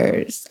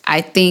fathers,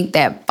 I think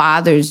that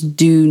fathers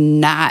do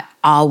not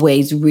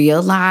always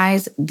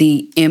realize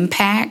the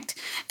impact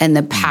and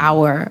the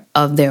power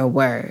of their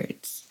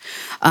words.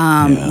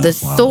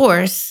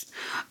 Source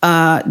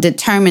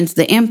determines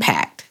the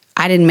impact.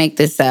 I didn't make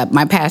this up.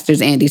 My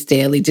pastor's Andy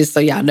Stanley, just so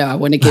y'all know, I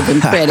want to give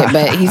him credit.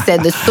 But he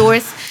said the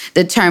source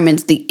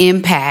determines the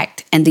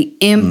impact, and the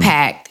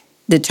impact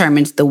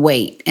determines the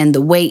weight, and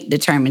the weight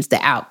determines the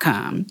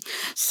outcome.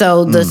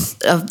 So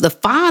the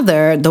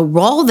father, the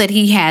role that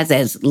he has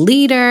as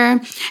leader,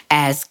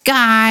 as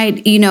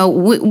guide,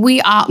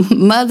 we all,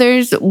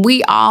 mothers,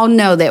 we all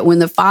know that when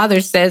the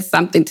father says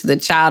something to the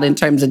child in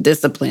terms of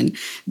discipline,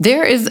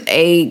 there is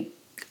a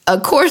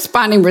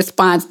corresponding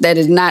response that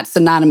is not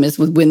synonymous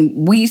with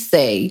when we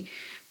say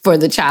for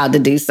the child to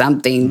do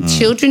something.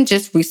 Children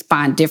just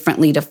respond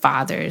differently to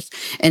fathers.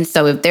 And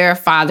so if there are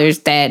fathers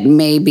that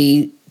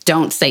maybe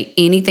don't say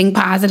anything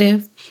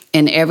positive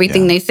and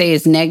everything they say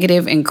is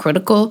negative and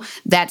critical,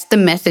 that's the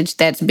message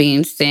that's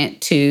being sent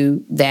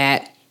to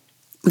that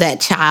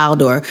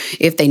child. Or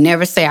if they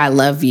never say, I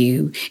love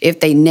you,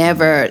 if they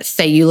never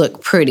say you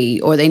look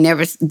pretty, or they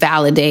never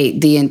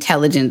validate the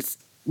intelligence,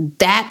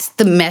 that's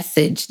the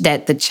message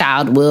that the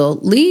child will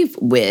leave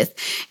with.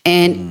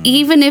 And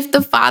even if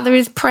the father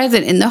is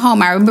present in the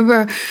home, I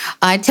remember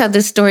I tell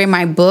this story in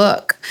my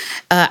book.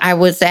 I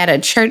was at a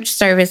church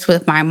service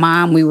with my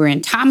mom. We were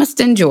in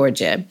Thomaston,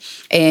 Georgia,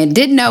 and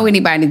didn't know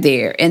anybody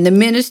there. And the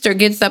minister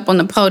gets up on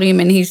the podium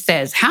and he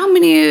says, how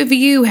many of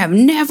you have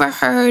never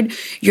heard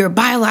your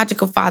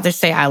biological father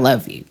say, I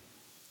love you?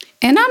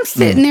 And I'm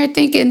sitting there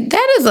thinking,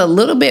 that is a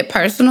little bit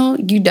personal.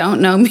 You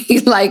don't know me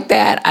like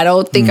that. I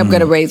don't think I'm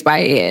going to raise my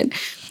hand.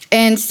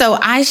 And so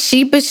I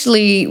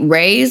sheepishly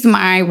raised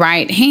my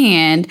right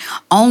hand,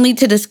 only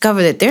to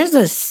discover that there's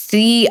a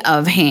sea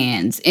of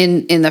hands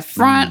in the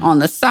front, on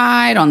the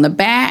side, on the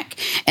back.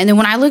 And then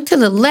when I look to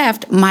the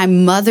left, my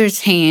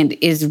mother's hand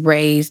is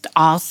raised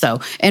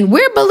also. And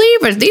we're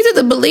believers. These are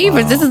the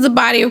believers. Wow. This is the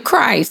body of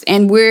Christ.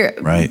 And we're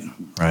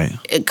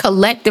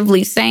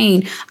collectively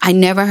saying, I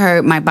never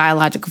heard my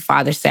biological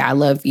father say, I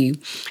love you.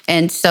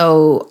 And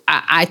so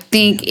I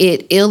think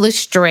it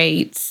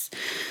illustrates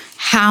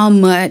how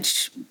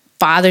much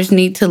fathers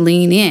need to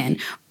lean in.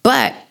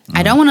 But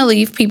I don't want to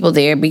leave people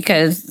there,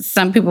 because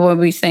some people will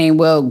be saying,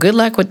 well, good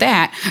luck with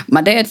that.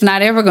 My dad's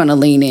not ever going to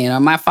lean in, or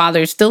my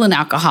father is still an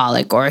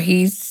alcoholic, or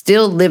he's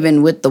still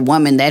living with the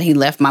woman that he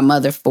left my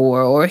mother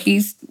for, or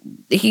he's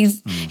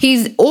just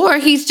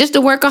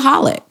a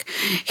workaholic.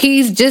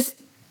 He's just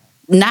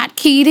not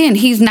keyed in.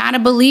 He's not a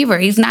believer.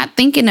 He's not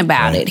thinking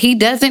about it. He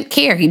doesn't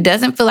care. He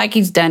doesn't feel like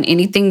he's done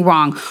anything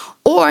wrong.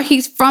 Or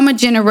he's from a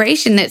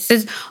generation that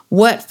says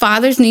what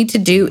fathers need to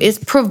do is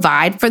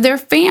provide for their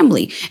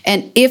family.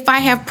 And if I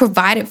have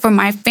provided for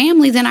my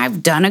family, then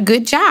I've done a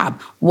good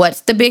job.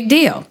 What's the big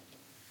deal?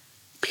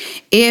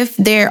 If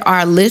there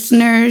are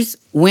listeners,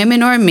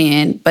 women or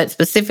men, but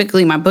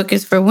specifically my book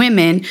is for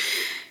women,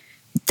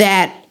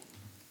 that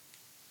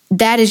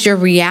is your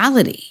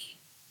reality,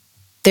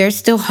 there's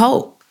still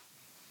hope.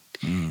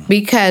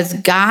 Because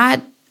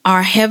God,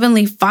 our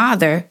Heavenly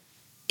Father,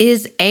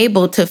 is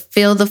able to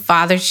fill the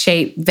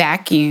father-shaped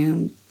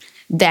vacuum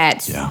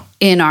that's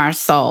in our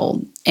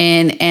soul.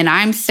 And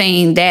I'm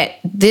saying that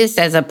this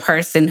as a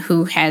person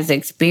who has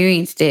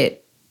experienced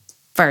it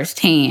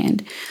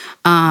firsthand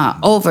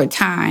over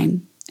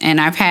time. And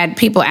I've had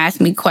people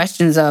ask me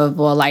questions of,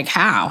 well, like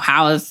how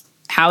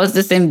How is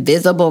this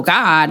invisible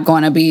God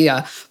going to be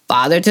a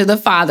father to the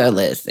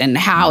fatherless? And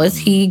how is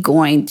he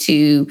going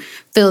to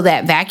fill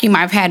that vacuum?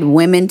 I've had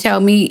women tell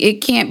me it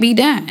can't be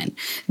done.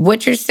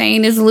 What you're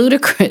saying is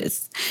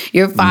ludicrous.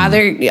 Your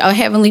father, a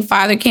heavenly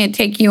father, can't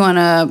take you on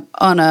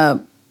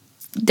a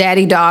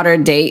daddy-daughter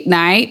date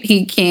night.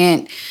 He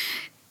can't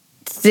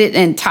sit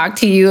and talk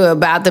to you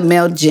about the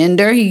male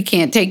gender. He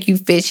can't take you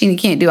fishing. He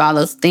can't do all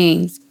those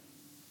things.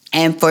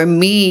 And for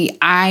me,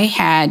 I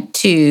had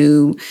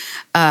to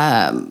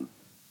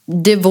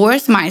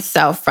divorce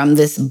myself from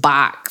this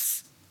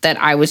box that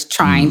I was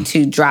trying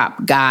to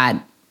drop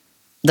God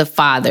the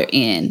Father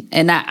in.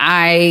 And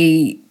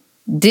I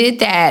did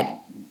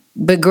that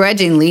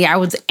begrudgingly. I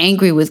was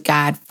angry with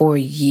God for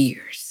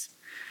years.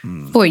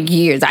 For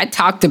years. I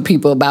talked to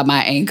people about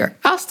my anger.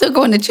 I was still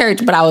going to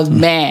church, but I was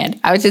mad.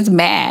 I was just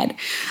mad.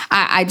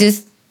 I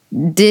just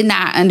did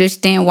not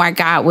understand why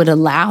God would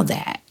allow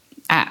that.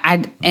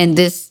 And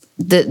this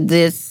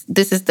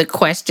is the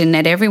question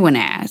that everyone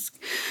asks.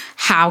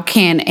 How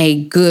can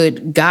a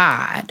good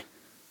God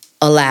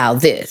allow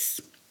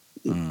this?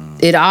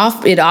 It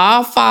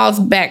all falls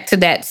back to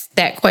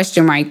that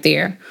question right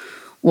there.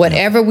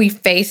 Whatever we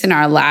face in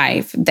our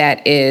life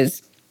that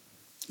is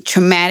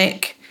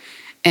traumatic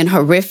and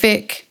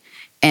horrific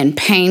and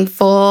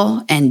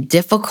painful and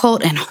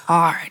difficult and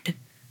hard,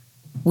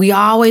 we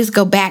always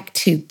go back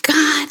to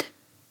God.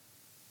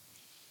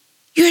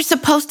 You're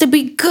supposed to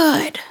be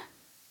good.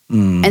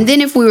 And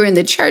then if we were in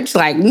the church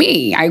like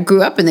me, I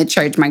grew up in the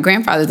church. My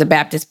grandfather's a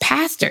Baptist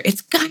pastor.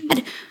 It's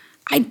God,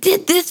 I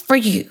did this for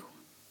you.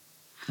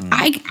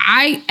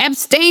 I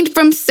abstained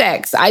from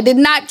sex. I did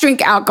not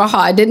drink alcohol.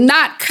 I did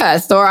not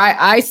cuss. Or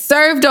I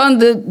served on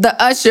the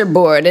usher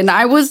board. And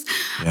I was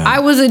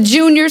a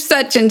junior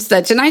such and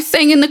such. And I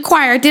sang in the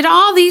choir. I did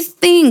all these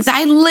things.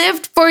 I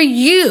lived for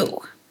you.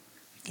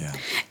 Yeah.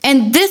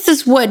 And this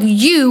is what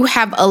you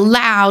have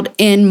allowed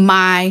in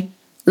my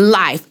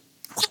life.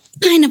 What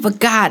kind of a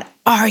God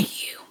are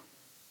you?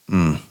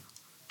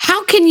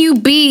 How can you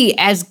be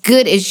as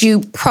good as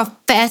you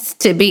profess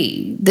to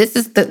be? This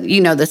is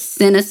the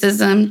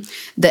cynicism,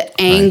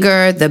 the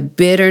anger, the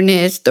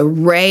bitterness, the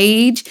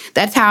rage.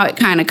 That's how it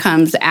kind of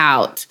comes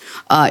out.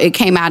 It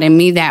came out in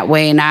me that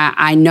way, and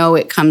I know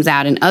it comes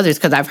out in others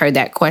because I've heard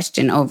that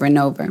question over and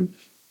over.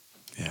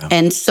 Yeah.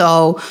 And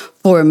so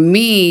for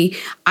me,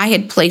 I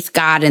had placed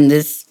God in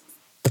this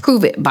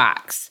prove it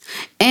box,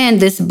 and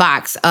this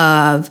box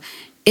of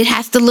it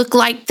has to look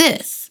like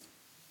this.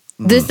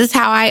 This is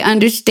how I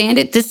understand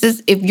it. This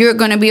is, if you're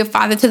going to be a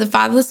father to the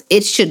fatherless,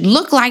 it should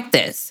look like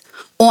this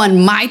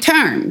on my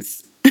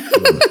terms.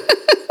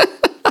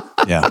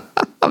 Yeah.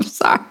 I'm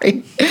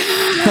sorry.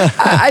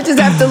 I just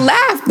have to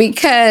laugh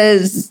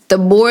because the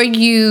more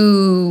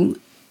you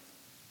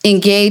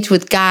engage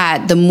with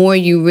God, the more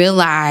you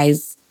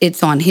realize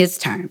it's on his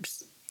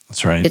terms.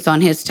 That's right. It's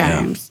on his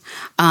terms.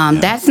 Yeah.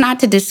 That's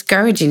not to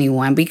discourage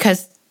anyone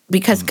because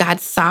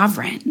God's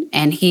sovereign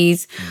and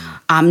he's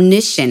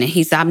omniscient and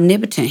he's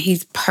omnipotent.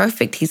 He's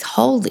perfect. He's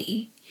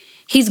holy.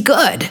 He's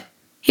good.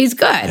 He's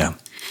good. Yeah.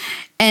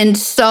 And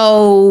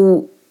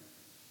so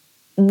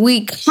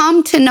we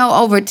come to know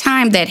over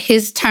time that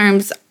his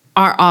terms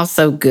are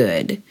also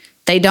good.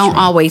 They don't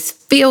always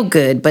feel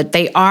good, but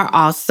they are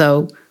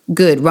also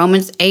good.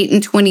 Romans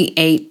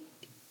 8:28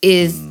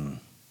 is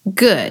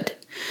good.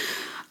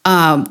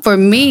 For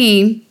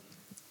me,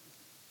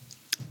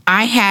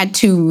 I had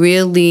to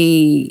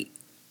really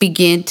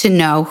begin to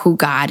know who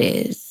God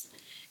is.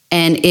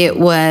 And it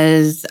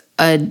was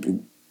a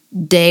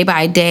day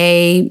by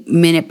day,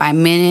 minute by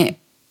minute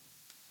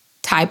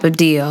type of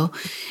deal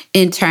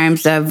in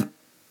terms of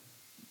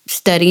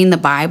studying the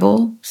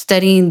Bible,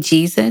 studying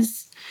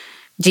Jesus.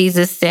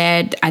 Jesus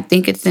said, I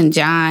think it's in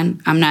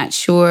John, I'm not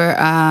sure,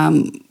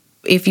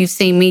 if you've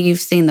seen me, you've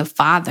seen the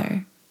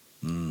Father.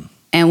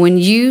 And when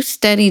you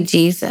study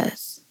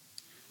Jesus,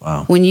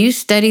 when you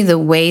study the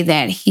way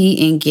that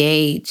he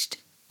engaged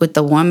with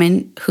the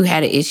woman who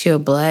had an issue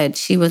of blood,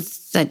 she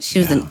was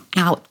an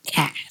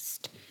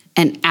outcast,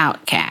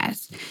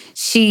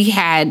 She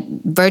had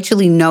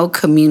virtually no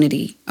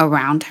community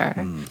around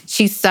her.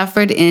 She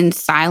suffered in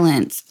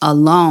silence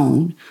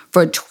alone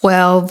for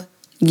 12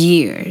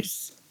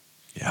 years.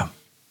 Yeah.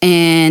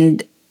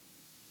 And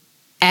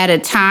at a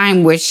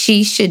time where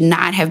she should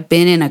not have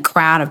been in a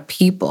crowd of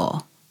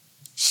people,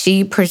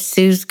 she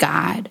pursues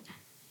God.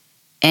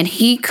 And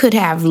he could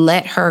have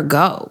let her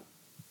go.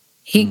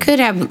 He could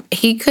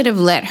have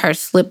let her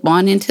slip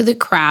on into the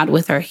crowd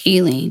with her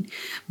healing,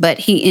 but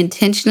he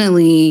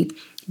intentionally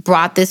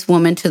brought this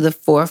woman to the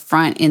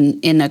forefront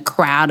in a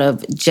crowd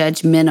of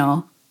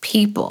judgmental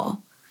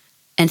people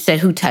and said,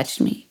 "Who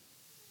touched me?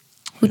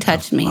 Who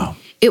touched me?" Wow.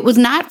 It was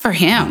not for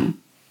him.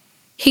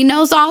 He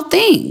knows all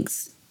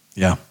things.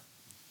 Yeah.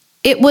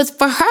 It was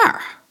for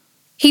her.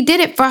 He did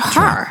it for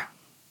her.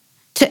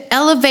 To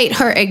elevate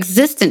her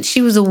existence.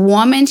 She was a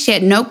woman. She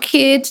had no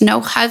kids,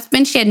 no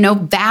husband. She had no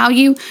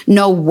value,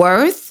 no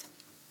worth.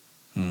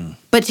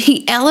 But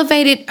he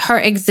elevated her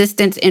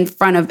existence in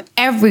front of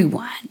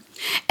everyone.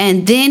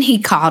 And then he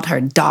called her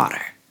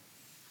daughter.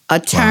 a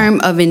term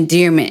of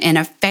endearment, an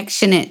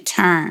affectionate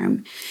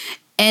term.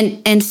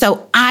 And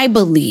so I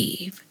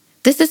believe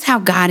this is how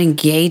God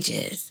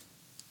engages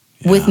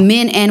with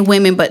men and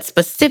women, but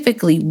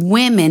specifically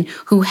women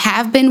who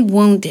have been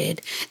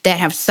wounded, that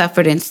have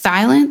suffered in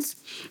silence,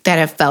 that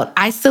have felt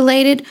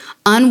isolated,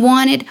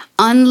 unwanted,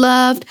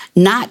 unloved,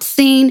 not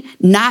seen,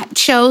 not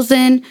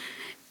chosen,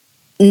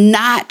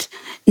 not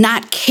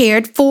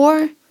cared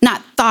for,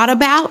 not thought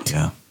about.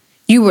 Yeah.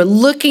 You were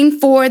looking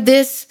for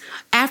this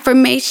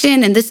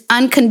affirmation and this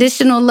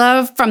unconditional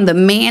love from the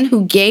man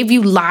who gave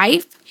you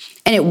life,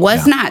 and it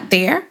was not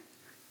there.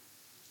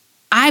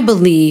 I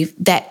believe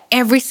that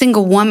every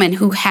single woman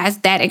who has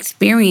that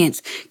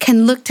experience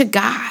can look to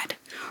God,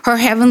 her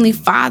Heavenly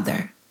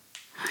Father.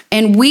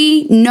 And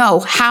we know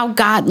how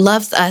God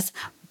loves us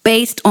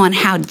based on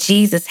how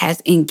Jesus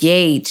has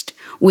engaged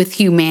with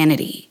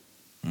humanity.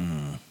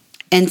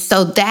 And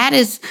so that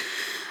is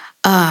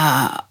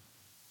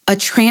a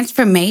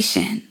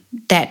transformation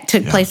that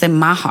took place in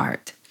my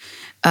heart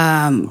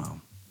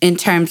in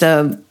terms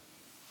of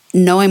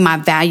knowing my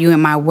value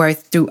and my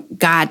worth through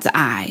God's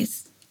eyes,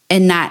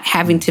 and not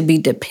having to be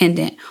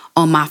dependent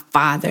on my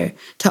father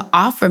to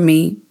offer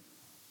me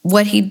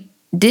what he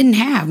didn't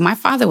have. My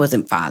father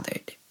wasn't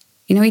fathered.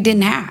 He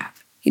didn't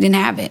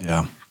have it.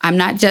 Yeah. I'm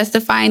not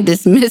justifying,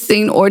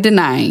 dismissing, or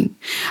denying.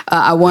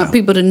 I want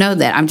people to know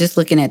that. I'm just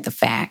looking at the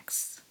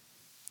facts.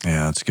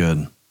 Yeah, that's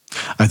good.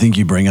 I think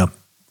you bring up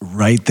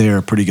right there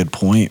a pretty good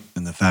point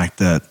in the fact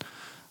that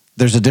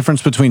there's a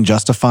difference between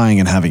justifying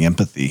and having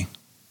empathy,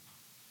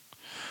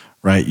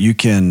 right? You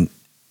can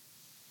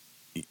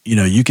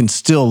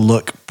still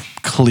look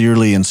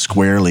clearly and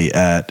squarely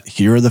at,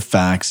 here are the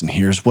facts and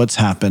here's what's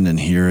happened and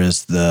here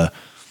is the,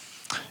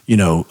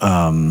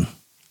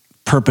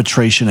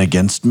 perpetration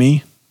against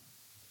me,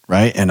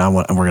 right? And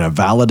we're going to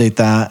validate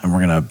that, and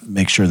we're going to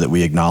make sure that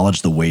we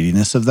acknowledge the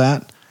weightiness of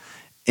that.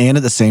 And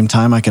at the same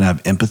time, I can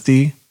have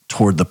empathy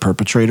toward the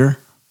perpetrator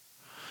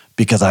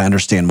because I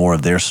understand more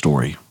of their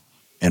story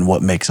and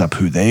what makes up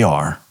who they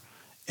are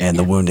and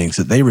the woundings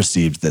that they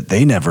received that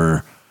they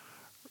never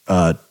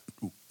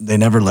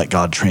let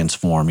God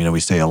transform. We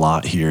say a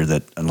lot here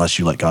that unless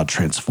you let God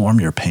transform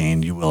your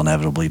pain, you will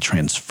inevitably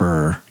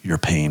transfer your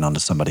pain onto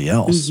somebody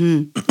else.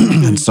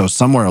 Mm-hmm. And so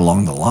somewhere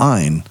along the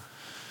line,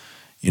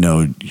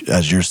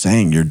 as you're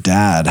saying, your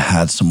dad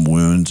had some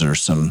wounds or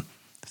some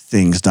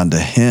things done to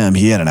him.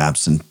 He had an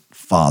absent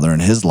father in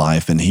his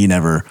life, and he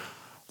never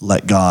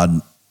let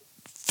God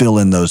fill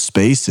in those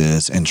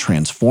spaces and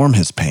transform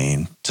his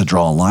pain to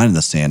draw a line in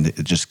the sand.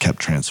 It just kept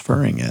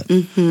transferring it.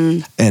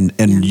 Mm-hmm.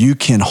 And you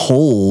can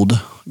hold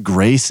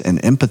grace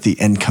and empathy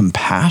and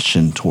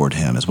compassion toward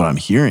him is what I'm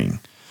hearing,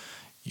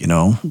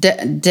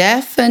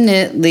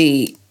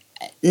 Definitely.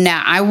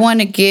 Now, I want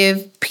to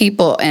give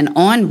people an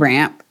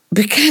on-ramp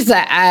because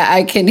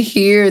I can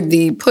hear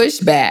the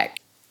pushback.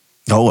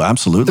 Oh,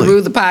 absolutely.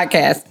 Through the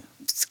podcast.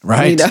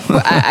 Right.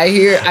 I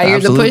hear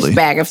the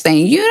pushback of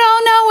saying, you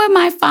don't know what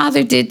my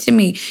father did to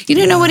me. You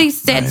don't know what he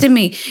said to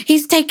me.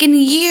 He's taken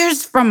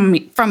years from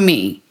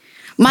me.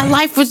 My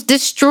life was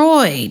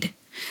destroyed.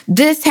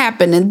 This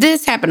happened and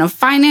this happened, a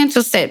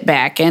financial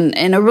setback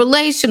and a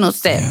relational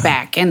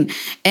setback. And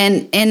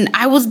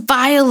I was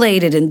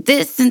violated and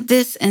this and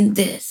this and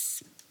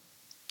this.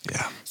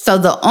 Yeah. So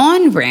the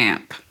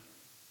on-ramp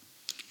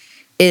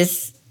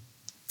is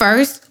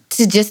first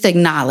to just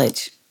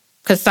acknowledge,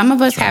 because some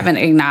of us haven't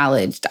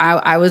acknowledged.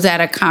 I was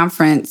at a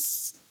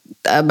conference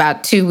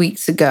about 2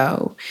 weeks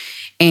ago,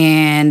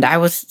 and I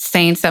was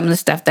saying some of the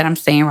stuff that I'm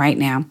saying right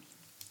now.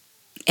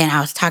 And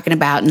I was talking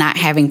about not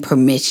having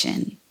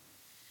permission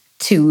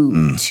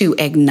to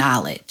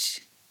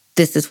acknowledge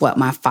this is what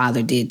my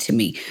father did to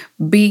me,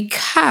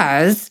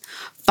 because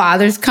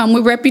fathers come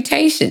with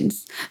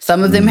reputations.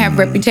 Some of them have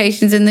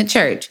reputations in the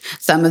church.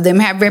 Some of them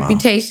have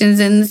reputations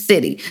in the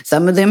city.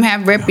 Some of them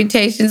have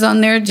reputations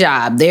on their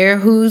job. They're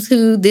who's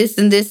who, this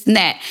and this and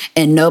that.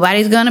 And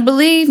nobody's going to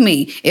believe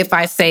me if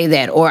I say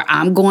that, or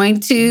I'm going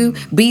to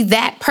be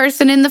that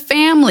person in the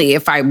family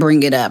if I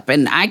bring it up.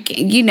 And I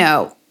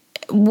can,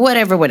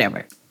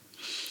 whatever.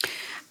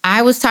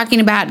 I was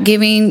talking about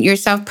giving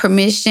yourself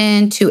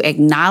permission to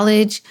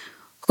acknowledge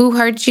who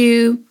hurt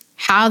you,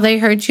 how they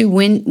hurt you,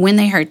 when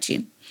they hurt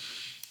you.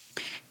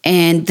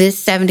 And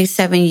this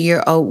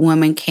 77-year-old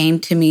woman came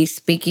to me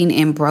speaking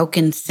in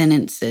broken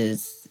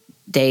sentences,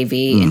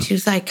 Davey. And she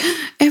was like,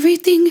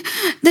 everything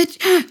that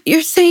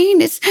you're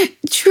saying is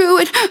true.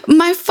 And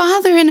my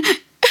father, and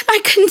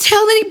I couldn't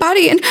tell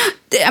anybody. And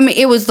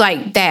it was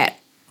like that.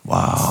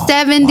 Wow.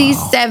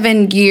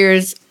 77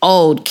 years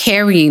old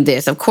carrying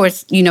this. Of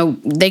course,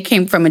 they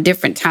came from a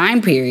different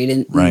time period in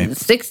the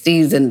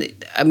 60s. And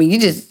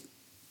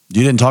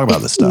you didn't talk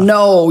about this stuff.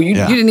 No, you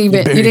didn't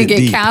get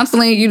deep.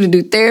 Counseling. You didn't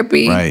do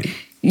therapy. Right.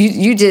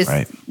 You just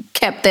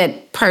kept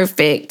that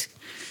perfect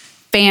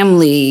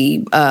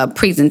family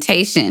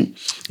presentation.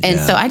 And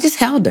so I just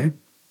held her.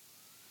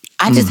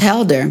 I just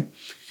held her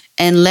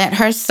and let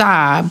her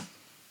sob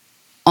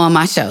on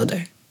my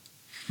shoulder.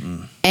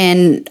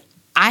 And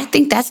I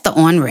think that's the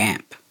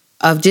on-ramp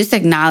of just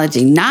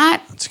acknowledging,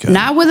 not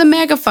with a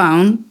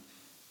megaphone,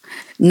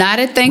 Not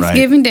at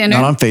Thanksgiving dinner.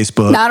 Not on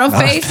Facebook. Not on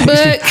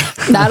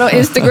Facebook. Not on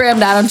Instagram.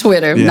 Not on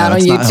Twitter. Not on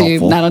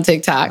YouTube. Not on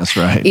TikTok. That's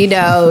right. You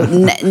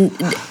know,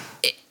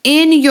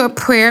 in your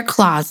prayer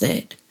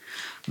closet,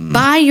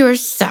 by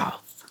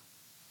yourself,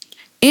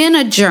 in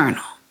a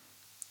journal.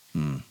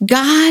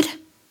 God,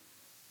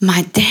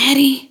 my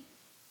daddy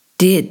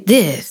did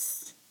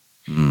this,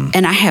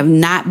 and I have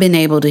not been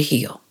able to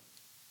heal.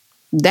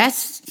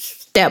 That's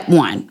step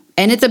one.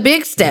 And it's a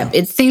big step.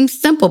 Yeah. It seems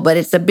simple, but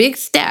it's a big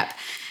step.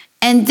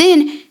 And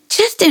then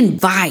just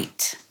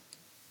invite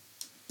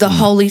the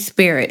Holy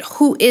Spirit,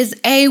 who is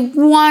a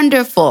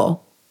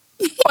wonderful,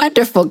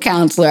 wonderful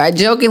counselor. I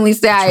jokingly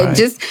say I had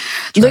just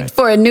looked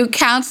for a new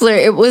counselor.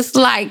 It was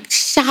like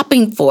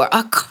shopping for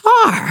a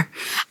car.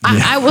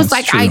 I was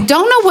like, true. I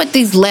don't know what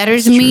these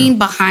letters mean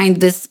behind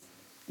this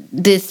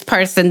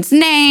person's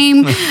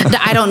name.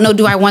 I don't know.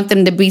 Do I want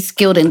them to be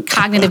skilled in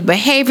cognitive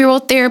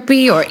behavioral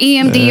therapy or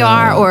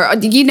EMDR or,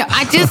 you know,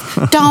 I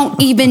just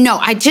don't even know.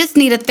 I just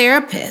need a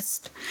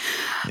therapist.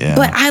 Yeah.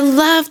 But I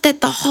love that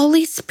the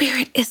Holy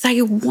Spirit is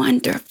a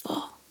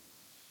wonderful.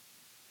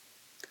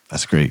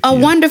 That's great. A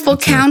wonderful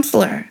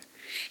counselor.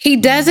 He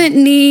doesn't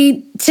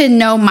need to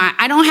know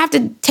I don't have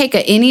to take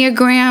an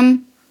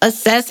Enneagram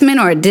assessment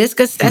or a DISC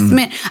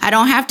assessment. I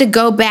don't have to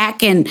go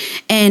back and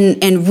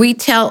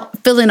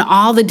fill in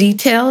all the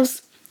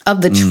details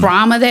of the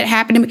trauma that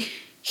happened to me.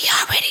 He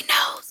already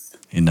knows.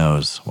 He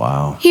knows.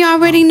 Wow. He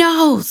already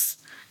knows.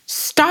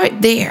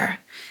 Start there.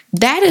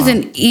 That is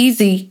an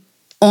easy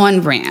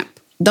on-ramp.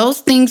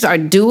 Those things are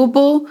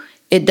doable.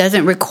 It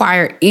doesn't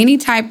require any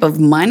type of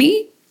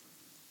money.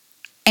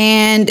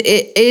 And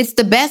it's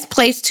the best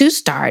place to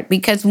start,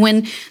 because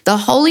when the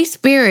Holy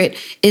Spirit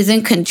is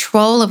in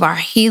control of our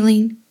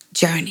healing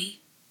journey.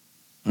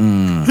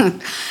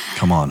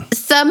 Come on.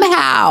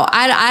 Somehow,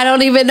 I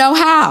don't even know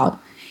how,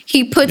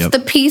 he puts the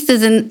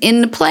pieces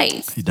in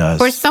place. He does.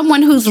 For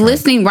someone who's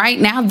listening right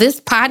now, this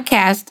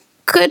podcast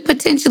could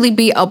potentially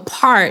be a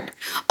part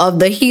of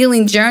the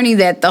healing journey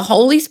that the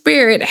Holy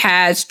Spirit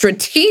has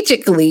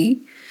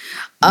strategically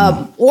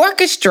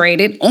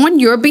orchestrated on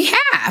your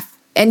behalf.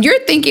 And you're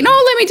thinking,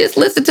 let me just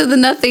listen to the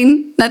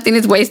Nothing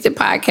is Wasted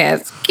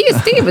podcast. Kia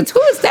Stevens,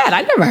 who is that?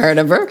 I never heard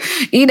of her,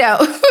 you know.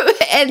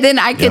 And then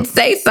I could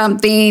say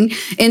something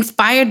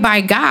inspired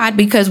by God,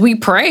 because we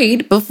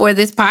prayed before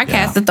this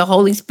podcast that the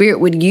Holy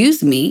Spirit would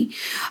use me,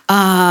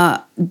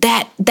 that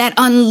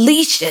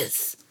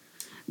unleashes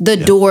the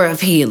door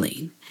of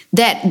healing,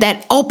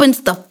 that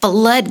opens the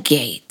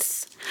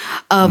floodgates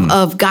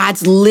of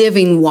God's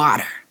living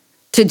water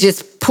to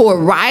just pour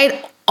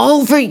right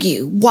over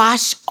you,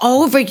 wash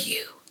over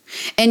you.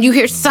 And you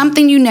hear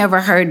something you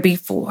never heard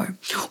before,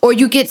 or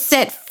you get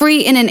set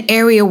free in an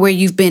area where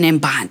you've been in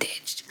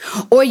bondage,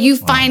 or you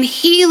find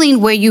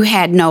healing where you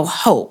had no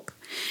hope.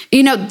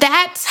 You know,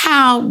 that's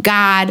how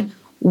God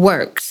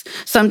works.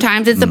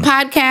 Sometimes it's a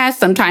podcast,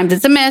 sometimes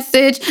it's a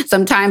message,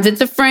 sometimes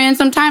it's a friend,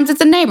 sometimes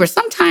it's a neighbor,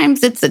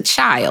 sometimes it's a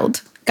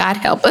child. God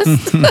help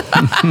us.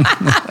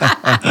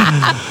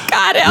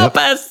 God help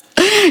us.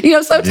 You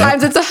know,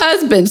 sometimes it's a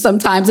husband,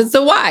 sometimes it's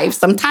a wife,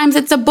 sometimes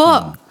it's a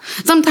book,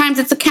 sometimes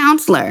it's a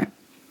counselor.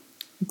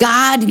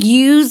 God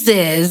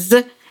uses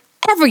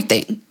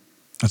everything.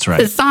 That's right.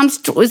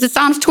 Is it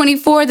Psalms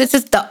 24 that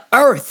says the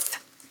earth?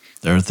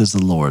 The earth is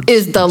the Lord's.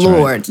 Is the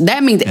Lord's. Right.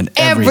 That means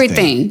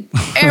everything.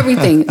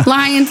 Everything.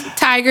 Lions,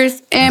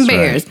 tigers, and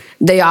bears. Right.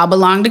 They all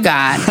belong to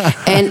God.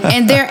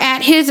 And they're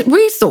at his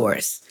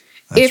resource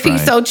if he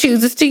so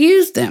chooses to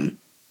use them.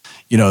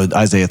 You know,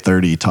 Isaiah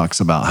 30 talks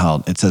about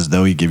how it says,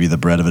 though he give you the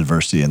bread of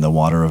adversity and the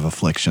water of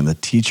affliction, the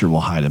teacher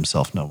will hide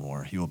himself no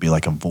more. He will be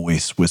like a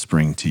voice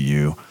whispering to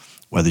you,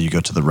 whether you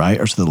go to the right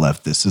or to the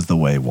left, this is the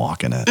way,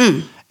 walk in it.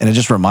 And it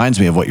just reminds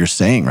me of what you're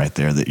saying right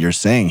there, that you're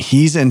saying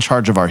he's in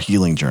charge of our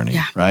healing journey,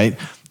 right?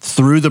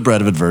 Through the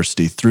bread of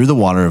adversity, through the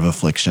water of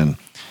affliction,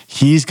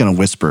 he's going to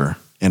whisper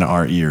in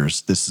our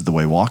ears, this is the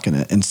way, walk in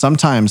it. And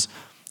sometimes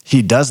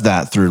he does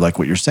that through, like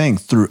what you're saying,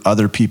 through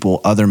other people,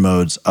 other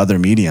modes, other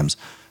mediums.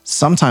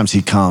 Sometimes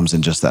he comes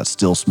in just that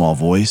still small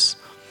voice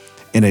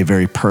in a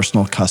very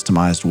personal,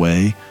 customized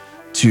way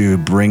to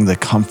bring the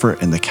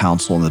comfort and the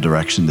counsel and the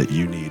direction that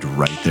you need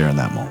right there in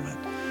that moment.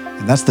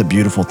 And that's the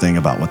beautiful thing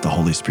about what the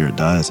Holy Spirit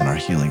does in our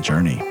healing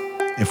journey.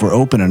 If we're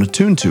open and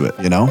attuned to it,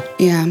 you know?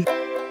 Yeah.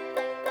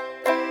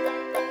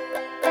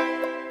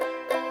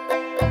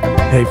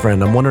 Hey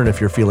friend, I'm wondering if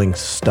you're feeling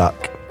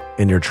stuck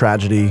in your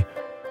tragedy,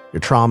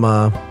 your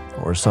trauma,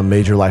 or some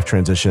major life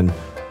transition.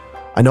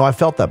 I know I've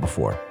felt that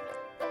before.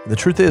 The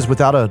truth is,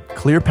 without a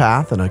clear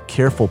path and a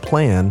careful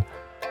plan,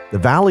 the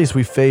valleys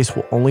we face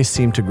will only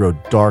seem to grow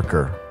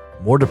darker,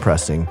 more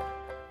depressing,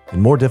 and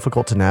more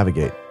difficult to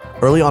navigate.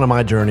 Early on in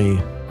my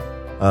journey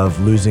of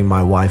losing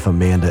my wife,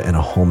 Amanda, in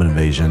a home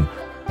invasion,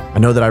 I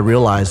know that I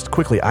realized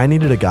quickly I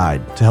needed a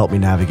guide to help me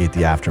navigate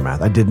the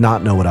aftermath. I did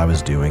not know what I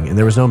was doing, and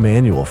there was no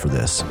manual for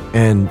this.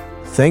 And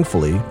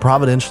thankfully,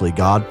 providentially,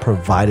 God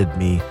provided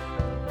me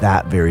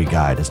that very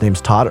guide. His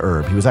name's Todd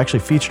Erb. He was actually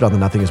featured on the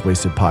Nothing is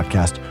Wasted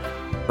podcast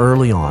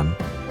early on.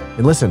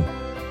 And listen,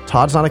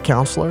 Todd's not a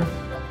counselor.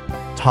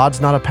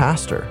 Todd's not a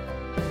pastor.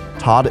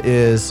 Todd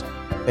is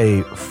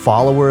a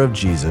follower of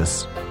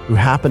Jesus who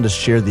happened to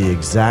share the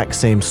exact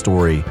same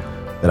story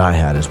that I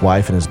had. His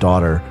wife and his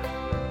daughter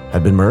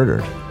had been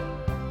murdered.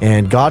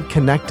 And God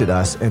connected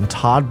us, and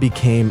Todd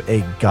became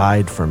a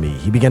guide for me.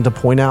 He began to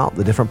point out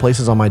the different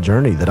places on my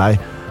journey that I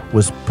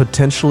was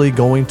potentially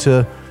going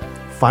to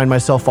find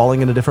myself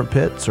falling into different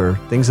pits or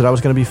things that I was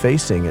going to be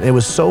facing. And it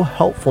was so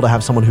helpful to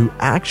have someone who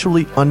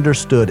actually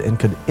understood and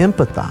could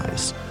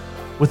empathize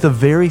with the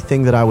very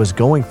thing that I was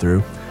going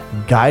through,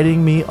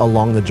 guiding me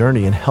along the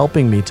journey and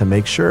helping me to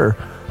make sure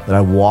that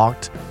I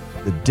walked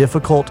the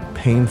difficult,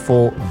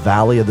 painful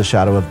valley of the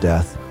shadow of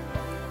death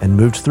and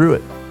moved through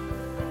it.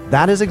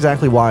 That is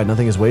exactly why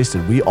Nothing is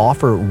Wasted. We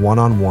offer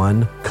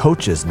one-on-one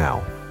coaches now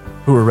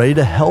who are ready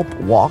to help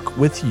walk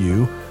with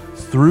you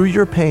through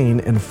your pain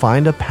and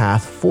find a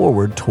path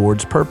forward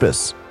towards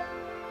purpose.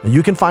 And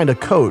you can find a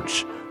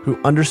coach who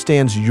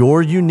understands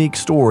your unique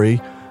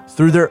story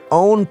through their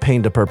own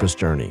pain to purpose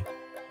journey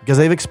because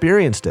they've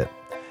experienced it.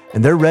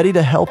 And they're ready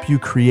to help you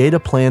create a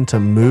plan to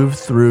move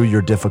through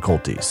your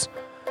difficulties.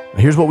 Now,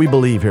 here's what we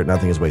believe here at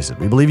Nothing is Wasted.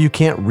 We believe you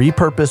can't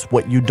repurpose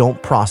what you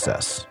don't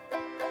process.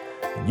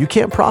 You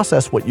can't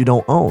process what you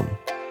don't own.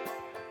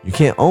 You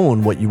can't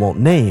own what you won't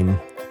name.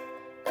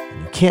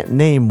 You can't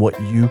name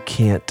what you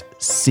can't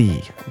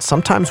see.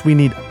 Sometimes we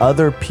need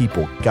other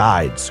people,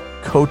 guides,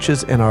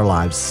 coaches in our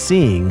lives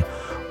seeing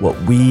what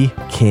we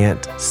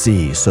can't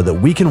see so that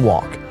we can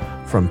walk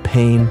from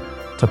pain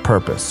to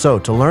purpose. So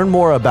to learn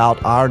more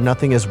about our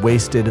Nothing is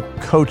Wasted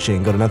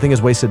coaching, go to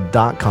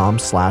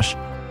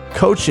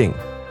nothingiswasted.com/coaching.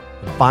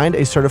 Find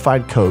a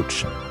certified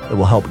coach that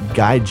will help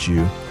guide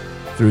you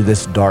through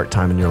this dark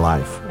time in your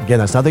life. Again,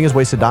 that's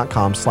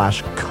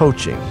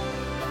nothingiswasted.com/coaching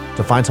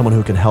to find someone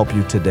who can help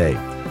you today.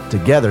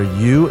 Together,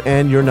 you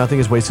and your Nothing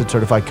is Wasted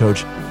certified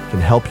coach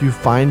can help you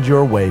find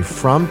your way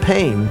from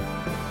pain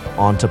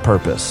onto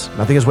purpose.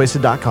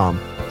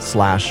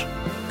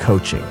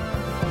 nothingiswasted.com/coaching.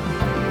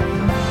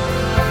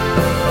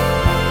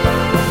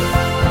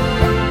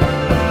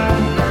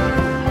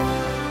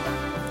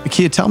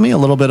 Kia, tell me a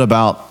little bit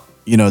about,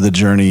 the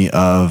journey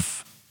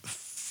of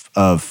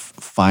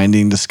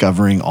finding,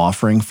 discovering,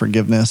 offering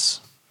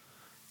forgiveness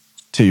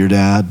to your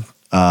dad.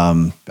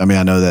 I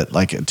know that,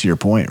 to your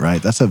point,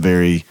 right? That's a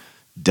very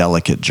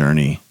delicate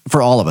journey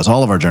for all of us.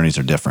 All of our journeys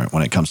are different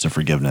when it comes to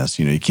forgiveness.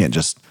 You can't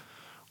just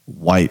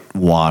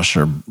whitewash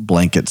or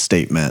blanket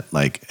statement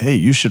like, hey,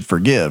 you should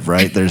forgive,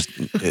 right?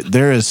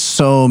 There is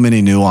so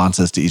many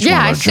nuances to each one of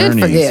our journeys. Yeah, I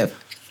should forgive.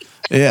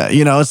 Yeah,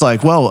 it's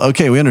like, well,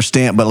 okay, we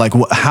understand, but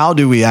how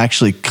do we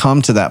actually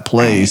come to that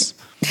place,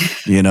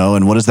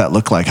 and what does that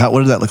look like? What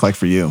does that look like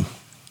for you?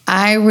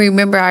 I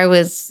remember I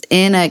was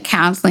in a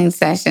counseling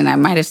session. I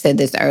might have said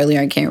this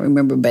earlier, I can't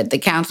remember, but the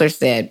counselor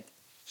said,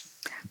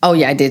 oh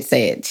yeah, I did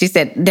say it. She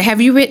said, have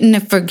you written a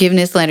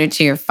forgiveness letter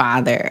to your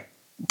father?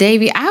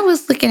 Davey, I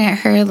was looking at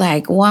her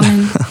like,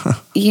 woman,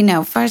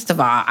 first of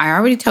all, I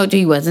already told you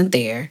he wasn't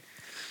there.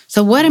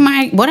 So what do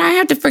I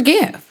have to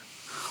forgive?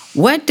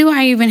 What do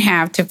I even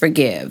have to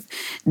forgive?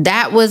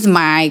 That was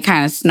my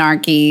kind of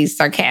snarky,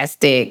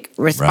 sarcastic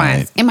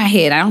response in my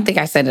head. I don't think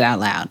I said it out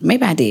loud.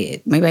 Maybe I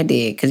did,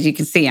 because you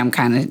can see I'm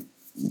kind of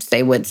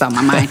say what's on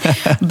my mind.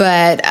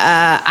 But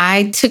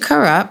I took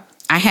her up.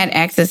 I had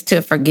access to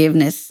a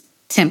forgiveness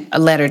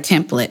letter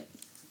template.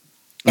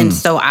 And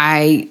so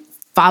I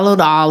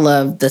followed all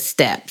of the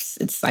steps.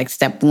 It's like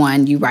step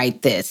 1, you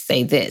write this,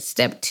 say this.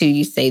 Step 2,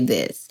 you say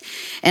this.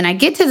 And I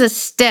get to the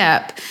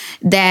step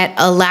that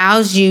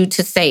allows you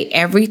to say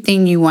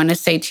everything you want to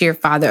say to your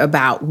father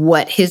about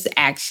how his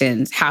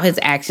actions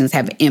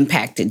have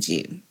impacted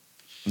you.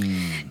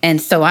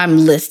 And so I'm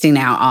listing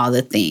out all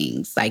the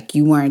things, like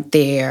you weren't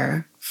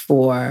there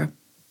for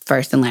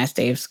first and last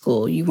day of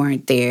school. You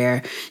weren't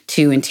there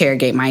to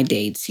interrogate my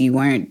dates. You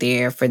weren't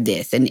there for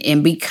this.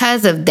 And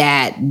because of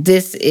that,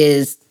 this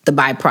is the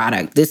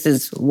byproduct. This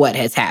is what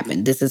has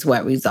happened. This is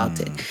what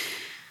resulted.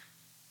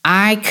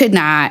 I could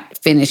not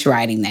finish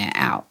writing that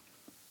out.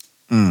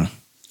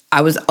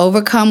 I was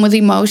overcome with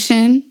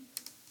emotion.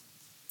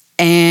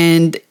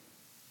 And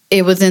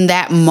it was in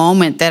that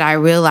moment that I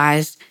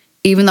realized,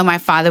 even though my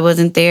father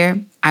wasn't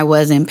there, I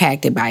was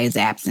impacted by his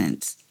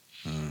absence.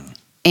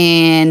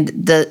 And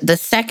the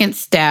second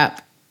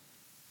step,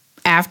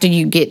 after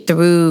you get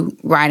through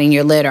writing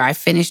your letter, I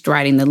finished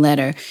writing the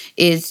letter,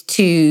 is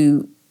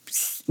to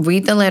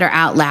read the letter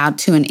out loud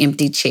to an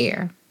empty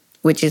chair,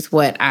 which is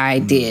what I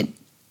did.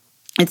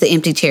 It's an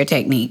empty chair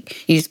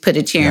technique. You just put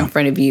a chair in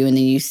front of you and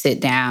then you sit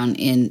down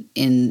in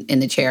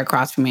the chair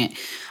across from it.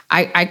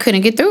 I couldn't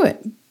get through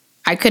it.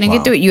 I couldn't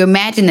get through it. You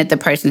imagine that the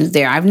person is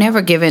there. I've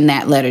never given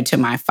that letter to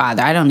my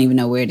father. I don't even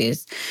know where it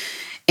is.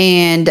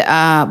 And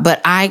but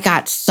I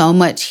got so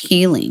much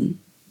healing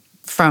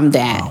from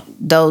that.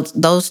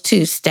 Those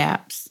 2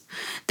 steps.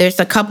 There's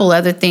a couple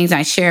other things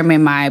I share them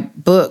in my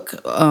book,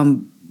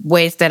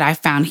 ways that I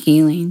found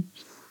healing.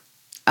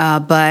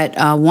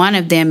 But one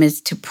of them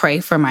is to pray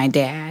for my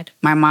dad.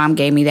 My mom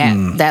gave me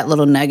that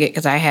little nugget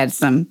because I had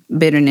some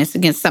bitterness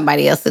against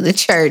somebody else in the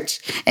church.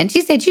 And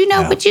she said,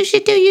 what you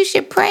should do? You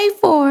should pray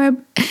for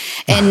him.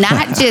 And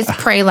not just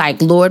pray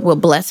like, Lord will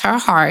bless her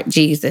heart,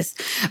 Jesus,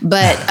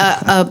 but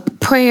a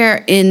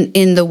prayer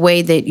in the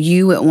way that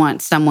you would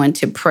want someone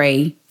to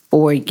pray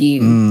for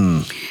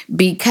you.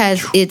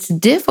 Because it's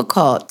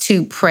difficult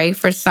to pray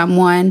for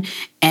someone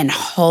and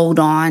hold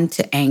on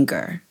to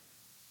anger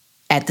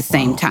at the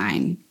same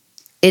time.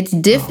 It's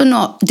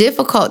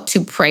difficult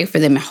to pray for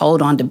them and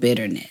hold on to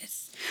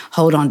bitterness,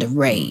 hold on to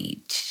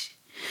rage.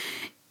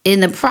 In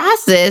the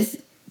process,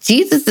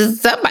 Jesus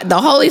is somebody,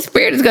 the Holy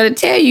Spirit is going to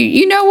tell you,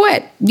 you know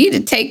what? You need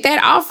to take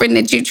that offering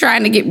that you're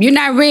trying to get. You're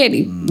not ready.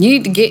 You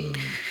need to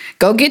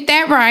go get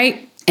that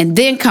right and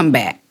then come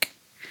back.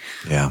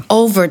 Yeah.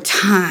 Over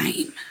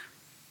time,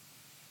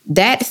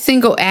 that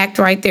single act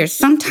right there,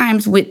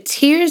 sometimes with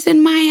tears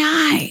in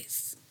my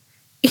eyes,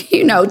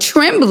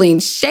 trembling,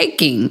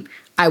 shaking,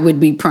 I would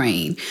be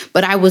praying.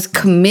 But I was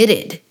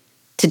committed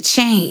to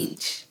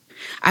change.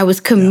 I was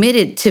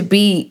committed to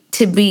be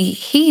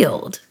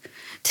healed,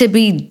 to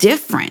be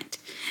different.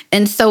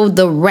 And so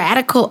the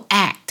radical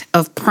act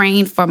of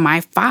praying for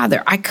my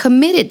father, I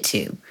committed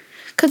to,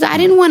 because I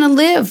didn't want to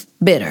live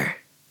bitter.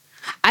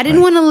 I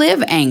didn't want to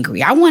live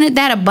angry. I wanted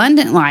that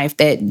abundant life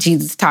that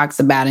Jesus talks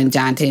about in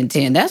John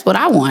 10:10. That's what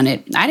I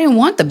wanted. I didn't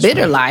want the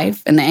bitter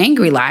life and the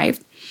angry life.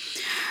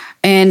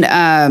 And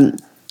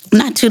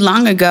not too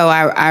long ago,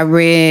 I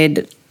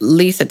read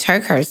Lisa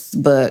TerKeurst's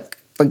book,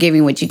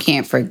 Forgiving What You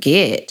Can't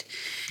Forget.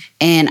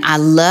 And I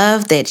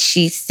love that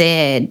she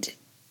said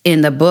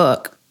in the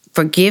book,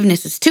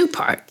 forgiveness is two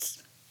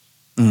parts.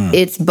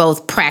 It's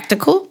both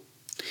practical.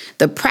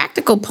 The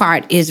practical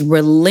part is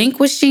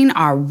relinquishing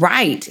our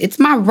right. It's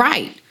my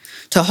right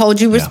to hold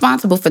you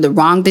responsible for the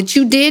wrong that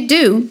you did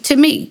do to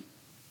me.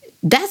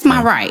 That's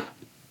my right.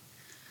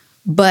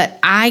 But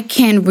I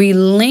can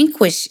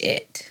relinquish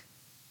it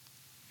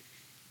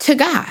to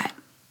God.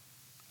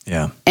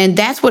 Yeah. And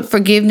that's what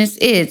forgiveness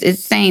is.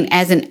 It's saying,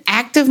 as an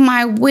act of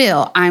my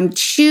will, I'm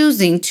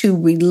choosing to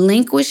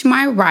relinquish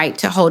my right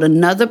to hold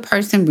another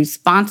person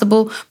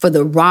responsible for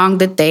the wrong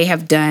that they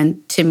have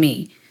done to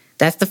me.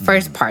 That's the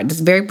first part. It's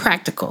very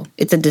practical.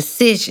 It's a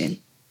decision.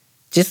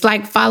 Just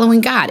like following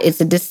God, it's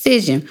a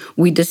decision.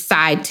 We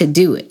decide to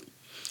do it.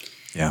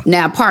 Yeah.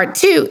 Now, part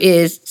two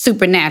is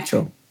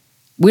supernatural.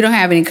 We don't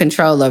have any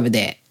control over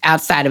that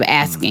outside of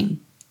asking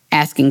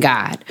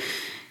God.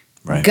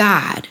 Right.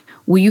 God,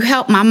 will you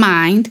help my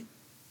mind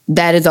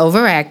that is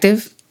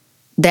overactive,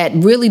 that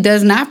really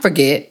does not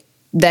forget,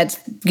 that's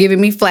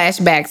giving me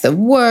flashbacks of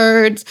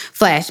words,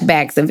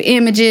 flashbacks of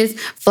images,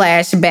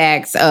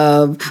 flashbacks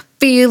of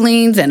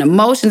feelings and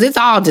emotions. It's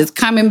all just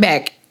coming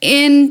back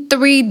in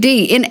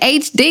 3D, in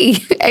HD.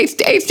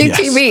 HD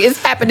TV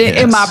is happening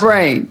in my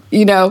brain,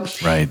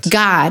 Right.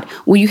 God,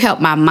 will you help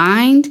my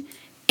mind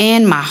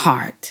and my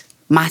heart,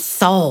 my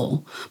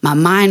soul, my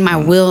mind, my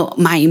will,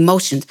 my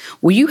emotions?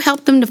 Will you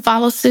help them to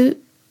follow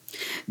suit?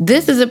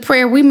 This is a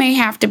prayer we may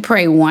have to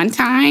pray 1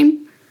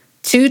 time,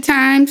 2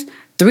 times,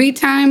 3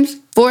 times,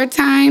 4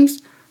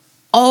 times,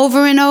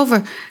 over and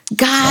over.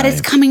 God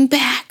is coming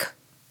back.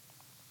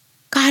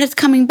 God is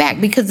coming back,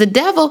 because the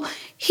devil,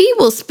 he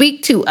will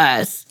speak to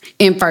us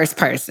in first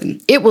person.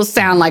 It will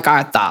sound like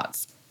our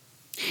thoughts.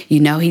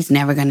 He's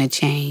never going to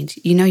change.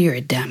 You're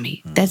a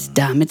dummy. That's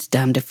dumb. It's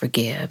dumb to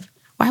forgive.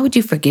 Why would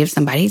you forgive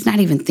somebody? He's not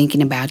even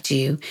thinking about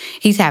you.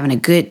 He's having a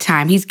good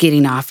time. He's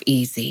getting off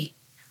easy.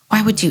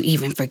 Why would you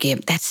even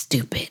forgive? That's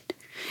stupid.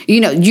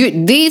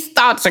 These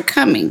thoughts are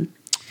coming.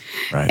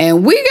 Right.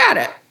 And we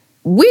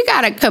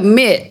gotta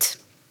commit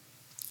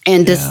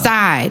and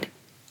decide,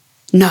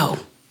 no,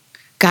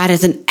 God,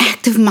 is an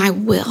act of my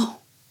will.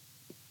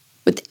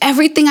 With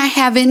everything I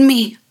have in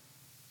me,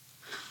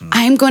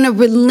 I am going to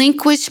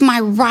relinquish my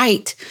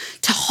right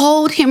to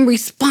hold him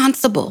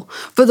responsible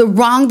for the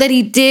wrong that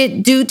he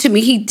did do to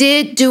me. He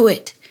did do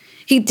it.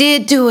 He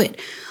did do it.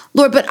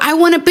 Lord, but I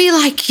want to be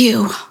like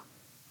you.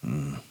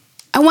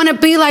 I want to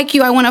be like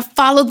you. I want to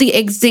follow the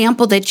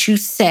example that you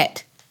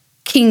set,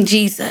 King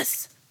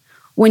Jesus,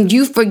 when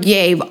you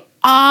forgave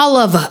all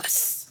of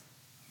us.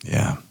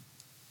 Yeah.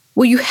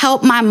 Will you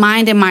help my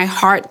mind and my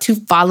heart to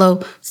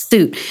follow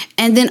suit?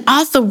 And then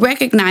also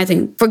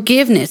recognizing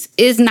forgiveness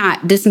is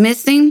not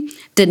dismissing,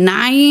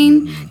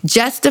 denying,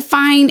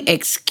 justifying,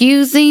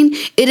 excusing.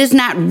 It is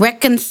not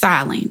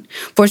reconciling.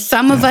 For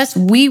some of us,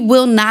 we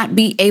will not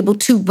be able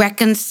to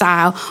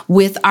reconcile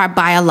with our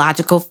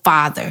biological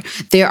father.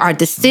 There are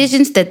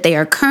decisions that they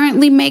are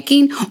currently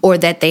making, or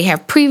that they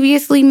have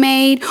previously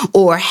made,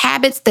 or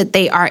habits that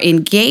they are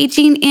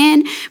engaging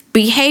in,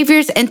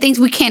 behaviors and things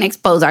we can't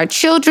expose our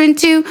children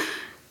to.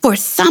 For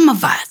some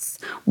of us,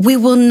 we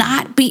will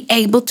not be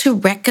able to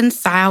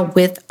reconcile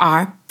with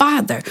our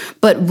Father.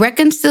 But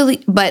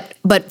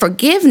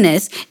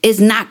forgiveness is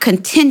not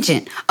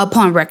contingent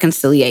upon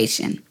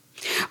reconciliation.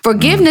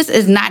 Forgiveness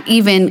is not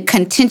even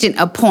contingent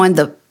upon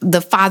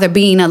the Father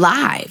being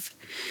alive.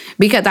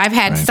 Because I've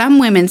had some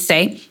women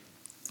say,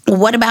 well,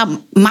 what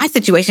about my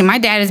situation? My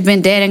dad has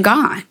been dead and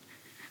gone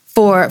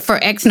for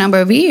X number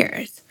of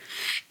years.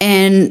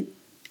 And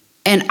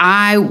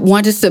I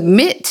want to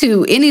submit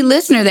to any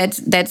listener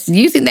that's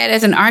using that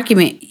as an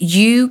argument.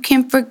 You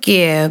can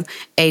forgive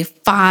a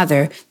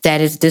father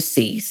that is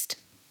deceased.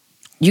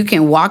 You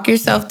can walk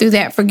yourself through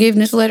that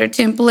forgiveness letter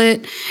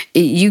template.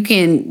 You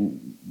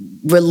can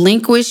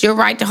relinquish your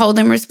right to hold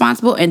them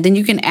responsible, and then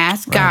you can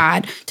ask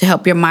God to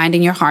help your mind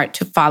and your heart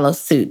to follow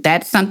suit.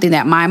 That's something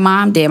that my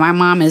mom did. My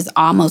mom is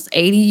almost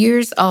 80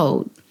 years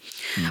old.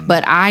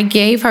 But I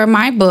gave her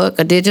my book,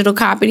 a digital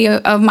copy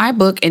of my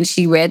book, and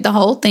she read the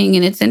whole thing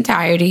in its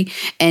entirety.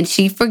 And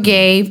she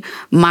forgave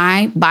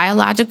my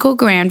biological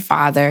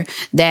grandfather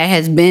that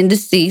has been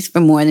deceased for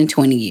more than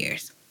 20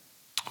 years.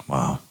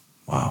 Wow.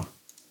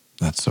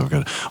 That's so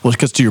good. Well,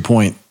 because to your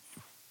point,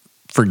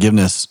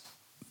 forgiveness,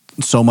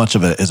 so much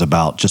of it is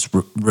about just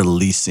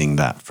releasing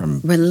that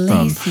from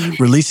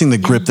releasing the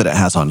grip that it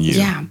has on you.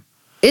 Yeah.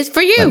 It's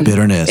for you. That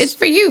bitterness. It's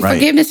for you. Right.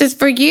 Forgiveness is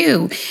for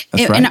you.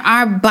 That's And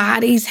our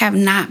bodies have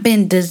not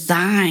been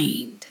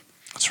designed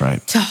That's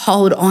right. to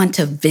hold on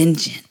to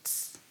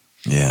vengeance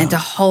and to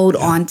hold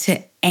on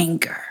to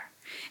anger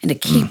and to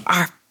keep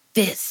our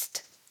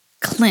fist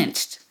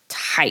clenched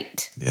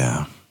tight.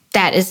 Yeah.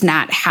 That is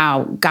not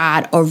how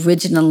God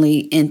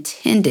originally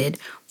intended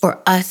for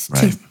us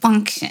to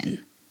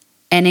function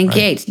and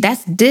engage.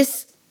 That's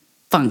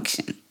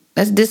dysfunction.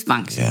 That's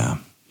dysfunction. Yeah.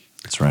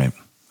 That's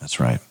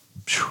right.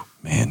 Whew.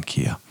 Man,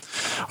 Kia.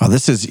 Wow,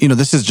 this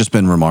has just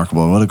been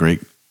remarkable. What a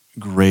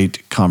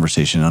great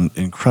conversation.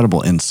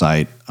 Incredible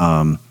insight.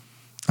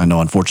 I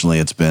know, unfortunately,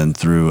 it's been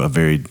through a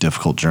very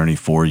difficult journey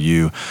for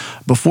you.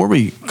 Before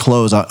we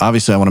close,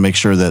 obviously, I want to make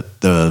sure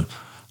that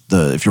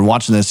if you're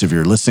watching this, if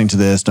you're listening to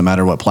this, no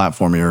matter what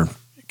platform you're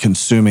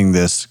consuming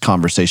this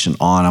conversation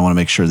on, I want to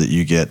make sure that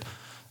you get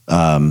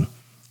an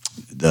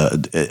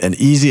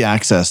easy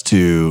access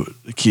to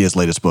Kia's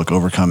latest book,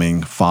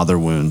 Overcoming Father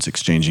Wounds,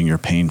 Exchanging Your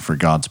Pain for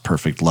God's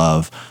Perfect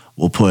Love.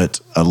 We'll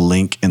put a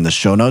link in the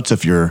show notes.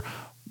 If you're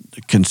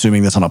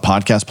consuming this on a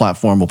podcast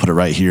platform, we'll put it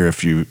right here.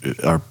 If you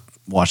are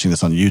watching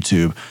this on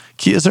YouTube,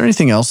 Kia, is there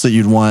anything else that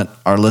you'd want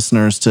our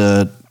listeners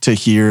to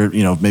hear?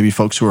 Maybe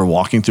folks who are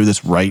walking through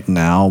this right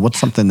now. What's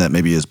something that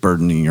maybe is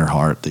burdening your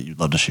heart that you'd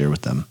love to share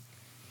with them?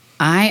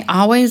 I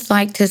always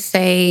like to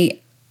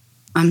say,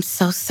 I'm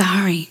so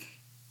sorry.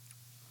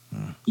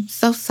 I'm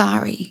so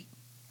sorry.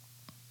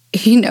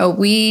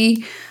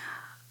 We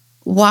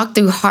walk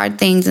through hard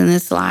things in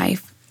this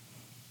life,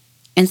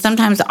 and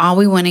sometimes all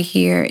we want to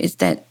hear is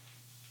that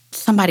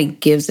somebody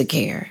gives a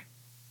care.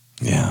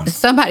 Yeah.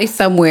 Somebody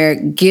somewhere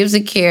gives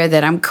a care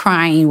that I'm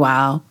crying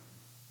while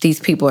these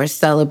people are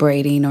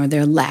celebrating or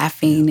they're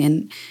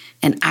laughing,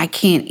 and I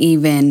can't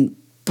even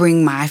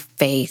bring my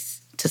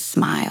face to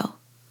smile.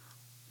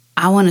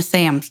 I want to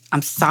say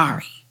I'm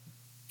sorry.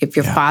 If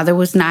your father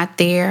was not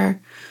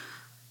there,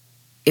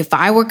 if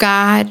I were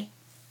God,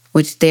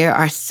 which there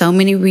are so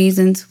many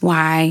reasons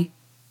why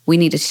we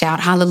need to shout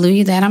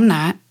hallelujah that I'm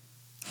not.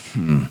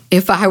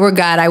 If I were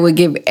God, I would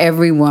give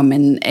every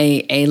woman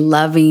a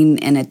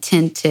loving and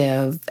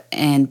attentive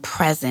and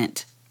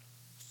present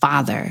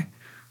father.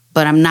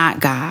 But I'm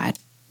not God.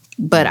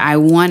 But I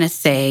want to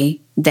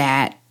say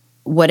that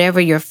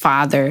whatever your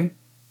father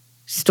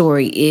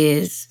story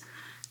is,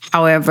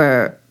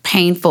 however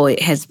painful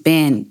it has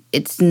been,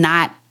 it's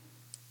not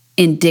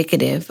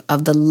indicative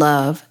of the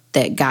love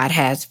that God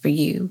has for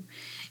you.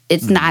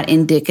 It's not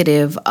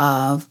indicative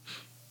of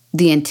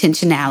the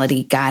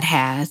intentionality God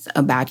has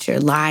about your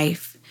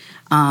life,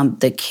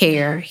 the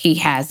care he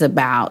has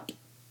about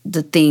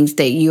the things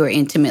that you are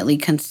intimately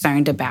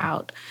concerned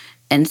about.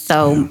 And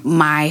so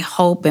my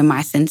hope and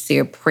my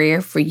sincere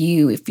prayer for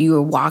you, if you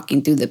are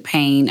walking through the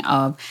pain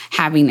of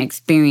having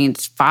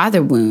experienced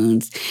father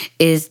wounds,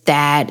 is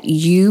that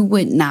you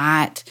would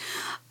not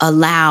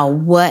allow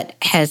what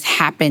has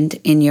happened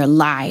in your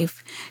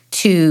life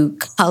to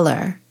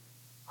color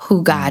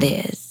who God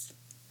is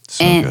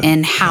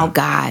and how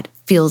God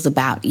feels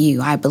about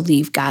you. I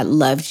believe God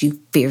loves you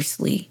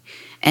fiercely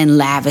and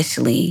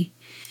lavishly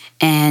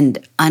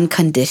and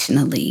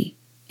unconditionally.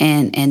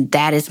 And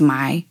that is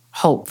my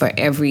hope for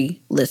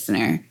every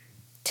listener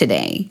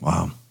today.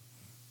 Wow.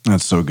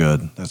 That's so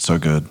good. That's so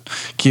good.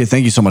 Kia,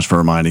 thank you so much for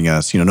reminding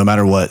us, no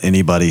matter what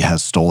anybody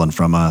has stolen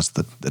from us,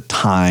 the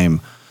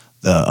time,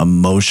 the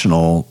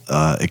emotional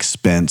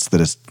expense that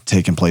has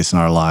taken place in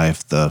our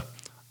life, the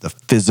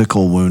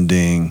physical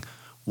wounding,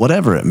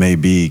 whatever it may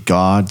be,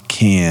 God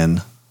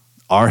can,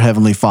 our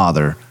Heavenly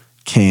Father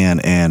can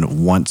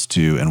and wants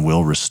to and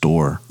will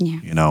restore.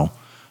 Yeah.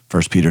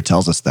 1 Peter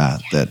tells us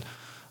that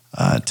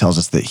tells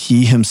us that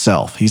he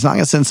himself, he's not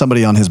going to send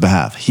somebody on his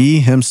behalf. He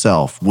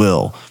himself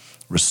will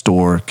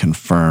restore,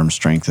 confirm,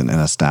 strengthen,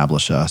 and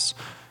establish us.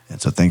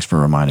 And so thanks for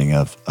reminding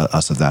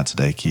us of that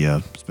today,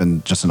 Kia. It's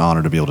been just an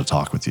honor to be able to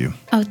talk with you.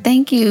 Oh,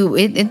 thank you.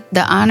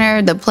 The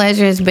honor, the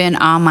pleasure has been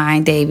all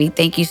mine, Davey.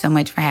 Thank you so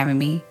much for having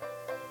me.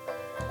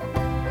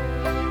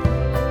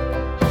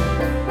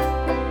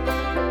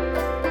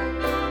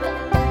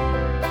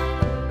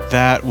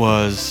 That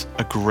was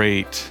a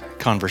great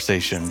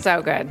conversation.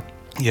 So good.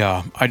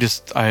 Yeah,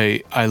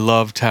 I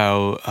loved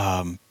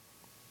how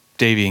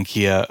Davey and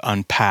Kia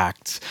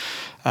unpacked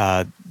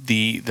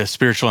the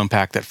spiritual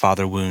impact that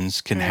father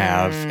wounds can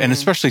have, and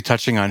especially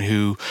touching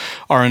on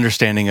our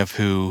understanding of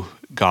who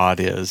God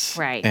is.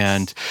 Right.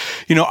 And,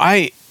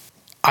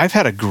 I've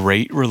had a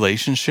great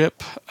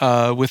relationship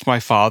with my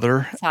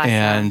father. Awesome.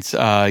 And,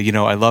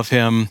 I love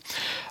him,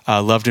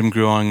 loved him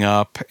growing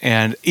up.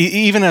 And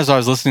even as I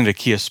was listening to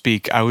Kia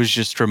speak, I was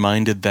just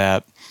reminded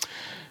that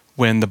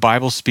when the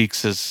Bible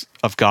speaks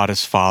of God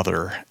as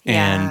Father,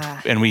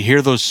 and we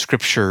hear those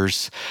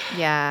scriptures,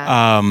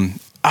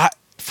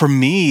 for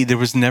me, there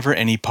was never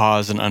any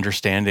pause in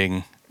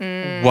understanding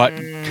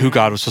who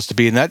God was supposed to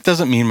be. And that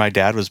doesn't mean my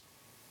dad was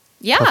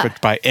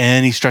perfect by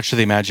any stretch of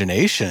the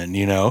imagination,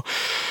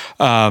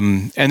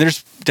 and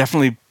there's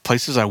definitely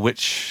places I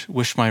wish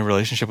my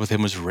relationship with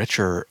him was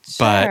richer.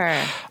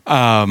 Sure.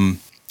 But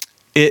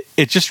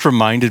it just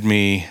reminded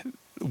me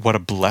what a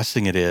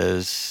blessing it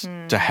is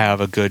to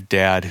have a good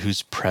dad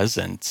who's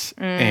present.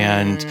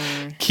 And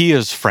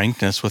Kia's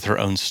frankness with her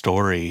own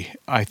story,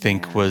 I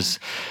think, was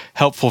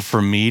helpful for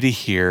me to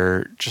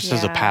hear, just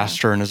as a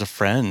pastor and as a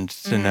friend,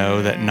 to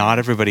know that not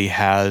everybody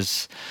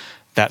has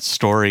that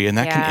story, and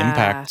that can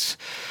impact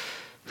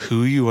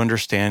who you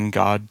understand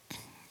God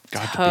to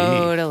be.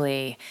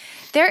 Totally.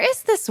 There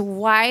is this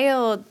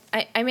wild,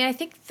 I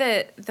think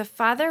the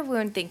father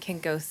wound thing can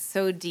go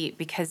so deep,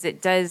 because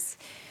it does,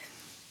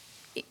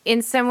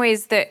 in some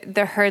ways,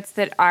 the hurts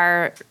that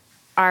our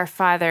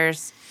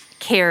fathers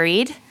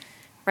carried,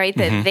 right,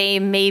 that they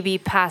maybe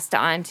passed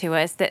on to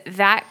us,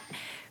 that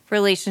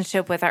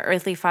relationship with our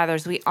earthly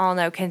fathers, we all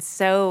know, can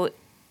so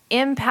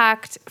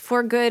impact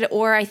for good,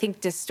 or I think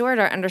distort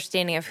our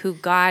understanding of who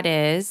God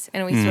is,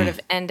 and we sort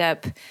of end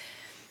up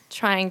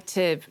trying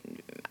to,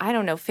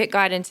 fit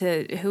God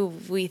into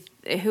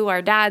who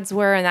our dads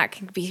were, and that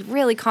can be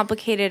really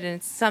complicated and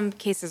in some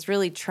cases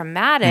really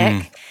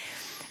traumatic.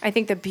 I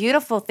think the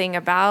beautiful thing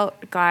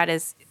about God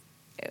is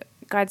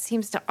God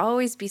seems to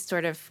always be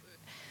sort of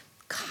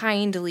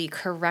kindly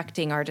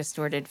correcting our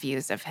distorted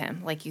views of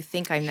him. Like, you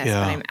think I'm this,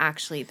 but I'm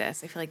actually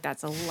this. I feel like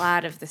that's a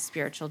lot of the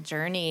spiritual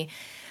journey.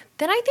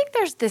 Then I think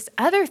there's this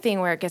other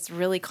thing where it gets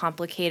really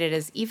complicated,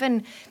 is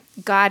even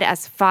God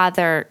as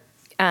Father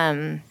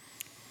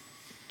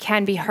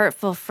can be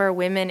hurtful for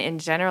women in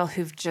general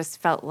who've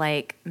just felt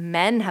like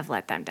men have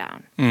let them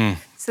down.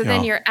 So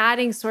then you're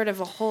adding sort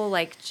of a whole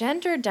like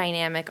gender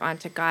dynamic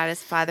onto God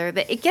as Father,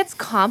 that it gets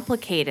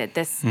complicated,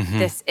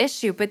 this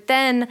issue. But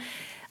then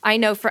I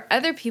know for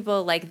other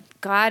people, like,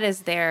 God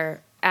is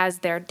there as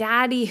their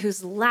daddy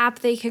whose lap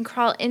they can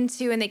crawl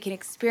into and they can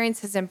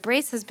experience his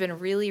embrace has been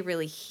really,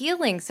 really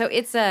healing. So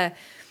it's like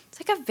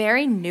a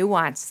very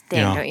nuanced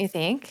thing, don't you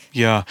think?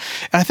 Yeah.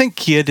 And I think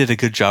Kia did a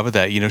good job of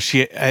that.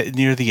 She,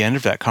 near the end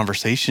of that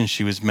conversation,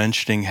 she was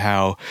mentioning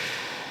how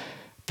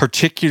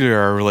particular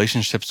our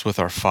relationships with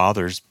our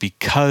fathers,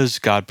 because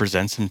God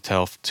presents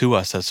himself to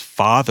us as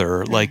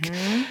Father, like,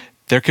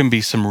 there can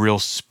be some real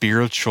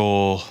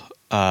spiritual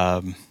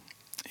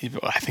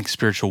I think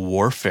spiritual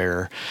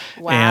warfare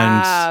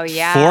and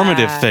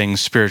formative things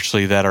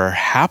spiritually that are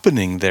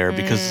happening there,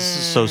 because this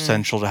is so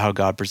central to how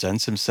God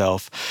presents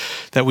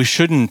himself, that we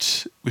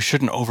shouldn't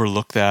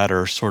overlook that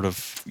or sort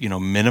of,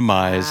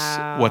 minimize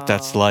what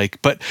that's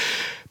like. But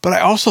I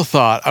also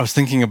thought, I was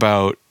thinking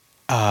about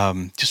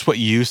just what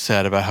you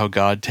said about how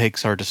God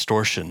takes our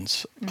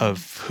distortions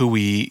of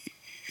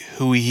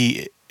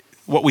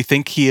what we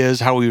think he is,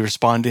 how we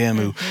respond to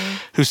him,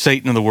 who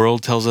Satan and the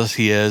world tells us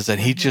he is,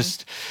 and he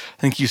just,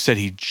 I think you said,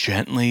 he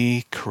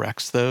gently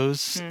corrects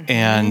those,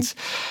 and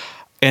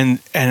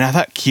I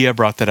thought Kia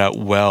brought that out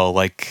well.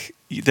 Like,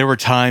 there were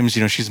times,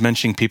 she's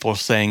mentioning people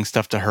saying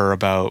stuff to her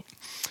about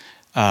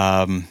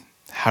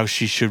how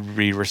she should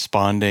be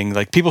responding,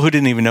 like people who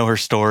didn't even know her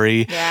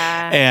story,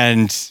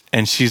 and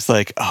she's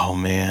like, oh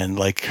man,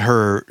 like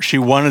she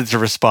wanted to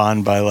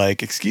respond by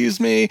like, excuse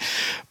me,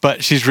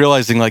 but she's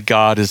realizing like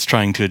God is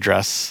trying to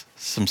address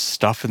some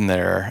stuff in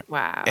there.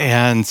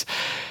 And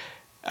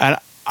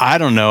I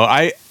don't know,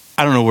 I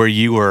don't know where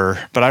you were,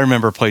 but I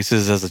remember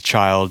places as a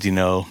child,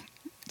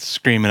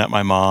 screaming at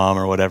my mom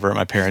or whatever, at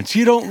my parents,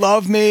 you don't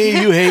love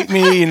me, you hate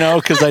me,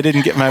 because I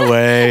didn't get my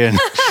way. And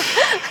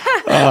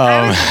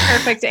I was a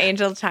perfect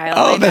angel child.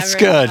 Oh, that's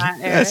good.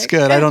 That's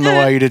good. I don't know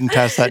why you didn't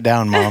pass that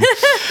down, Mom.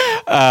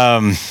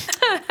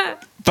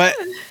 But,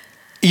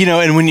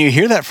 and when you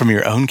hear that from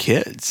your own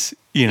kids,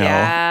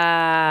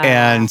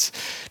 and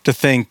to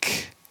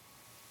think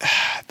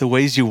the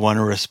ways you want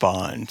to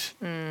respond,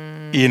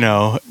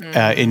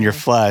 in your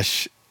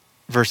flesh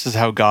versus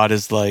how God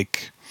is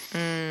like,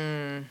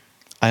 I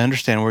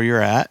understand where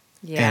you're at,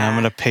 and I'm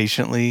going to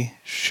patiently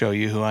show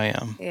you who I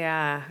am.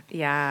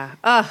 Yeah.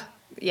 Oh,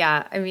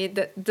 yeah. I mean,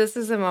 this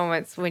is the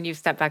moments when you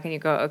step back and you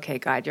go, okay,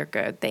 God, you're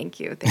good.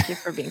 Thank you. Thank you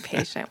for being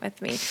patient with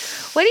me.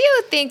 What do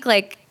you think,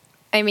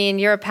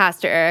 you're a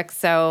pastor, Eric,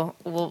 so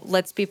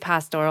let's be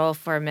pastoral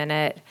for a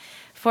minute.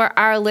 For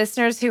our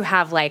listeners who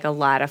have like a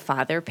lot of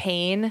father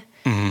pain,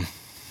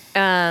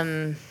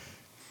 and,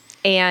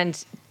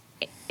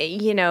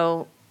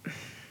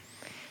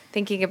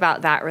 thinking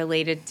about that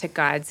related to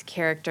God's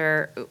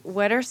character,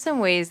 what are some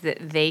ways that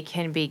they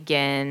can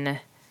begin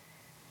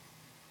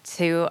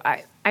to,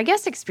 I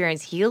guess,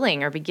 experience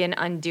healing or begin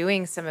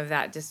undoing some of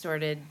that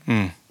distorted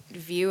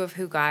view of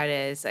who God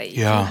is? Do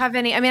you have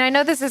any, I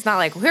know this is not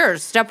like,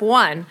 here's step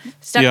 1,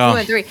 step 2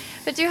 and 3,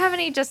 but do you have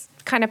any just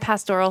kind of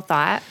pastoral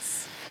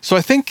thoughts? So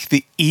I think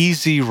the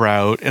easy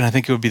route, and I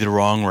think it would be the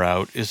wrong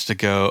route, is to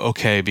go,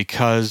 okay,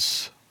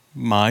 because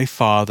my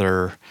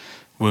father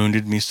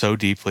wounded me so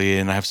deeply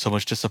and I have so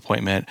much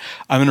disappointment,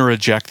 I'm going to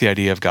reject the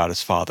idea of God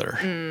as Father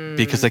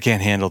because I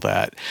can't handle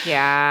that.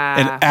 Yeah.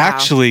 And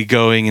actually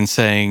going and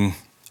saying,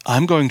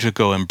 I'm going to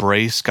go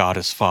embrace God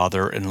as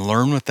Father and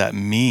learn what that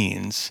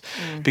means.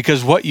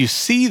 Because what you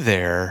see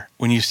there,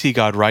 when you see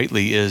God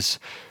rightly, is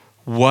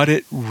what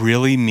it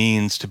really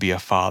means to be a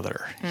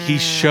father. He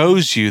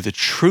shows you the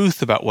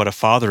truth about what a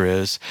father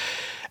is.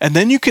 And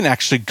then you can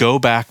actually go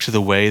back to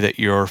the way that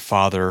your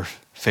father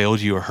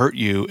failed you or hurt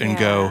you and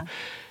go,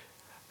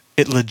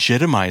 it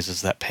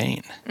legitimizes that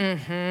pain.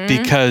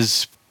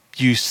 Because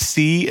you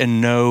see and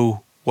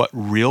know what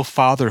real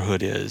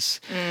fatherhood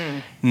is.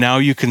 Now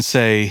you can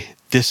say,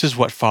 this is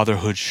what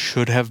fatherhood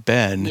should have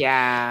been.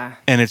 Yeah.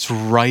 And it's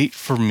right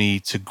for me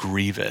to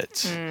grieve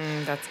it.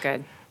 That's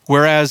good.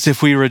 Whereas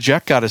if we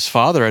reject God as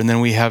Father and then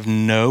we have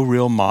no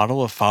real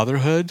model of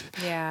fatherhood,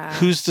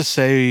 who's to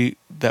say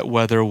that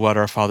whether what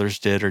our fathers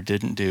did or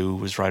didn't do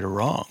was right or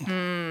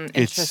wrong?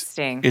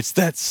 Interesting. It's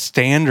that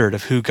standard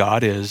of who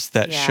God is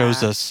that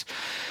shows us,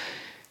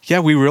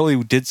 we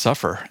really did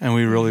suffer and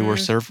we really were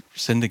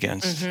sinned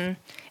against.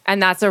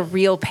 And that's a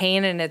real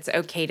pain, and it's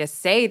okay to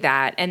say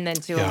that, and then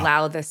to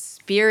allow the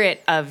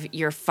Spirit of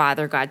your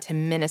Father God to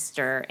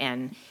minister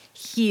and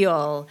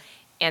heal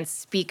and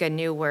speak a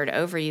new word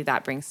over you.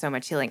 That brings so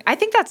much healing. I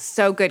think that's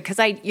so good because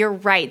you're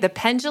right. The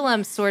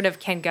pendulum sort of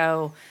can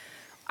go,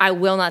 I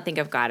will not think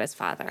of God as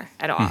Father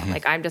at all.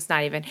 Like, I'm just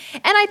not even.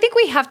 And I think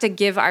we have to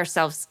give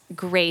ourselves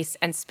grace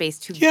and space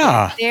to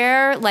get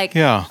there. Like,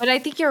 but I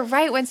think you're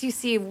right. Once you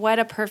see what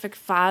a perfect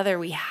Father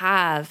we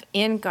have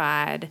in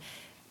God,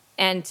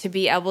 and to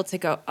be able to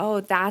go,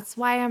 oh, that's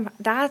why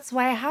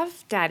I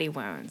have daddy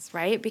wounds,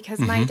 right? Because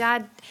my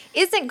dad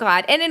isn't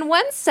God. And in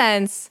one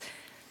sense,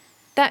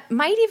 that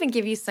might even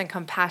give you some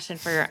compassion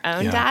for your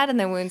own dad and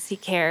the wounds he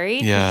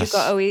carried. Yes. You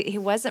go, oh, he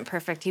wasn't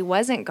perfect. He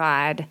wasn't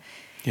God.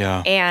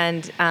 Yeah.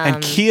 And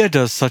Kia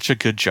does such a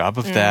good job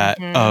of that,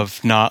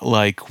 of not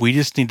like, we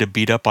just need to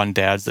beat up on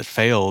dads that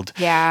failed.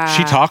 Yeah.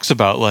 She talks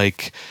about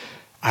like,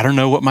 I don't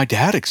know what my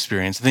dad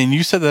experienced. And then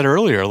you said that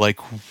earlier,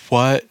 like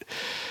what,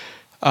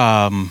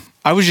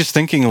 I was just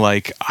thinking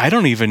like, I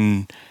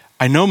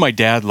know my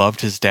dad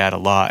loved his dad a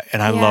lot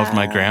and I loved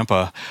my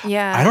grandpa.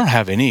 Yeah. I don't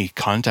have any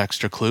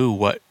context or clue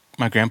what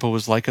my grandpa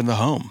was like in the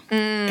home.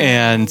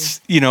 And,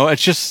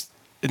 it's just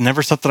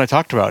never something I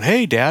talked about.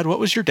 Hey, Dad, what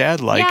was your dad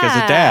like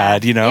as a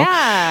dad,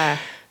 Yeah.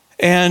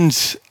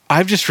 And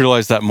I've just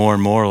realized that more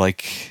and more,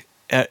 like,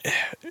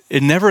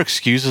 it never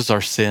excuses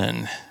our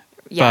sin,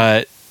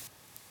 but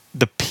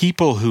the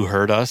people who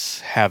hurt us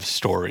have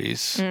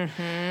stories.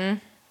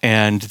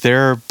 And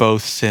they're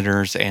both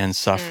sinners and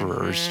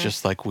sufferers,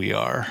 just like we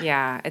are.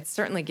 Yeah, it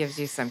certainly gives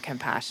you some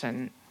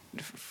compassion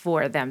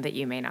for them that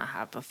you may not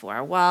have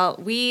before.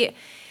 Well,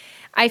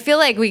 I feel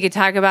like we could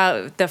talk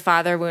about the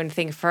father wound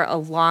thing for a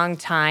long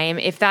time.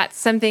 If that's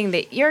something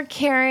that you're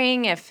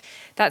carrying, if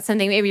that's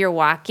something maybe you're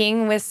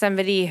walking with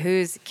somebody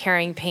who's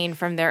carrying pain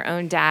from their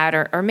own dad,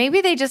 or maybe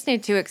they just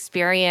need to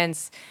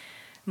experience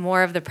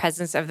more of the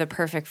presence of the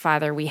perfect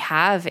Father we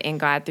have in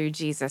God through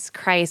Jesus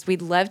Christ,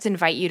 we'd love to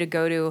invite you to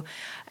go to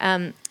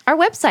our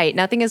website,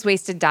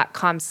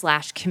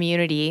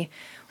 nothingiswasted.com/community.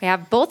 We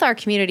have both our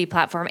community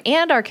platform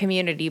and our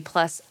Community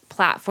Plus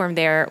platform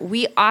there.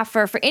 We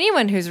offer, for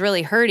anyone who's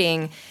really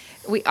hurting,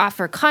 we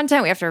offer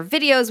content, we offer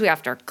videos, we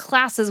offer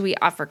classes, we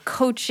offer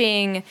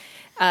coaching,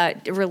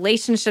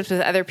 relationships with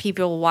other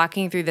people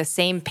walking through the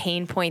same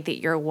pain point that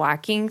you're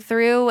walking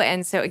through.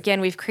 And so again,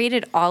 we've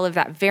created all of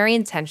that very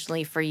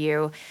intentionally for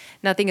you.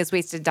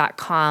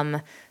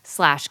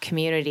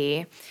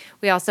 nothingiswasted.com/community.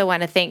 We also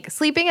want to thank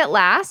Sleeping at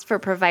Last for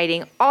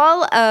providing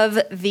all of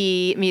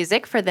the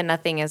music for the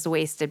Nothing is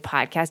Wasted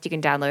podcast. You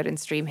can download and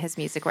stream his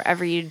music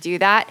wherever you do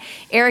that.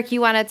 Eric, you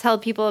want to tell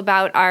people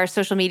about our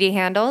social media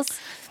handles?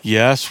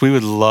 Yes, we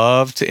would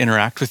love to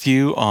interact with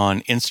you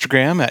on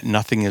Instagram at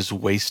Nothing is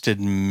Wasted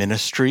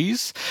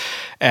Ministries,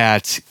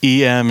 at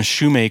EM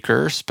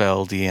Shoemaker,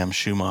 spelled EM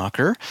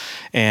Schumacher,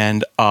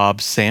 and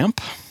Ob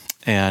Samp.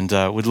 And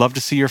we'd love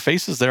to see your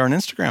faces there on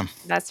Instagram.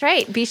 That's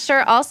right. Be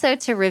sure also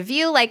to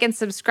review, like, and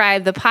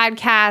subscribe the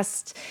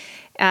podcast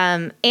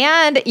and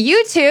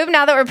YouTube.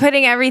 Now that we're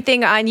putting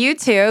everything on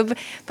YouTube,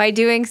 by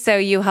doing so,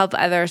 you help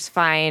others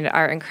find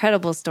our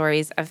incredible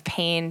stories of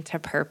pain to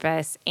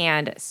purpose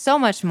and so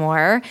much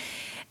more.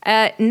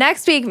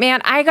 Next week,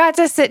 man, I got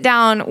to sit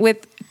down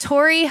with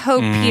Tori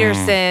Hope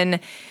Peterson,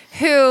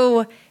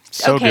 who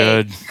So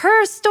good.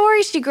 Her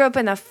story, she grew up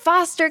in the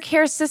foster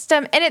care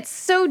system, and it's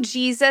so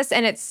Jesus,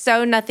 and it's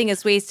so Nothing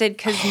is Wasted,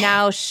 because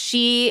now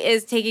she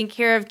is taking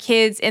care of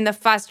kids in the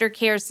foster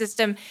care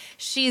system.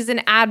 She's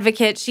an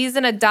advocate. She's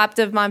an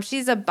adoptive mom.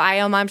 She's a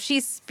bio mom.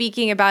 She's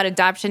speaking about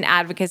adoption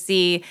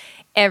advocacy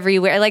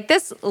everywhere. Like,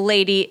 this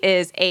lady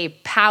is a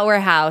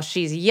powerhouse.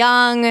 She's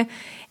young.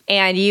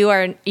 And you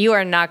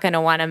are not going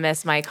to want to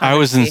miss my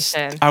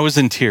conversation. I was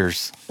in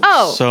tears.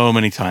 Oh, so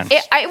many times.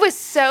 I was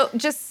so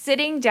just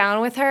sitting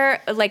down with her.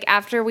 Like,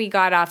 after we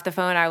got off the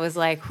phone, I was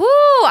like, "Whoo!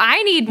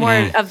 I need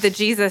more of the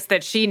Jesus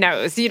that she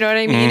knows." You know what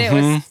I mean? It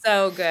was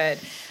so good.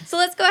 So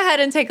let's go ahead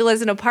and take a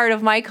listen to part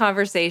of my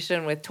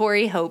conversation with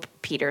Tori Hope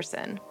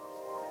Peterson.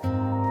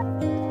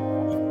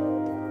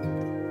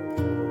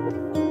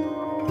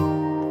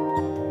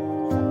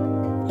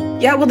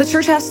 Yeah, well, the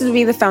church has to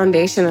be the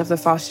foundation of the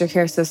foster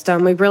care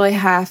system. We really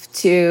have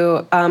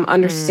to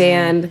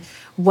understand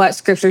what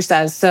Scripture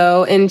says.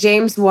 So in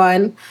James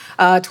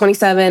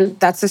 1:27,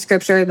 that's the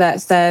Scripture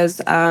that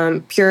says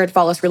pure and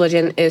faultless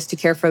religion is to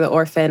care for the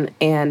orphan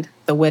and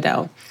the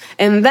widow.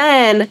 And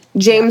then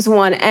James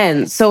 1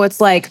 ends. So it's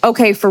like,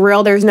 okay, for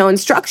real, there's no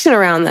instruction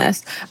around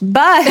this.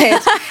 But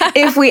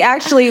if we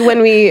actually,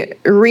 when we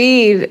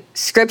read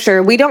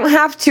Scripture, we don't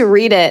have to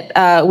read it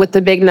with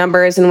the big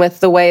numbers and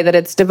with the way that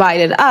it's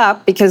divided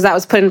up, because that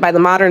was put in by the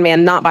modern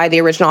man, not by the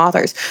original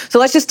authors. So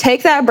let's just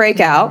take that break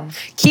out,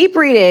 keep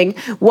reading.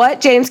 What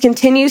James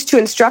continues to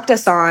instruct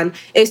us on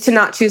is to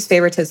not choose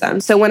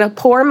favoritism. So when a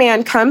poor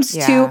man comes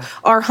to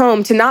our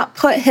home, to not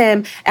put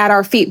him at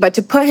our feet, but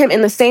to put him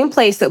in the same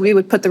place that we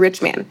would put the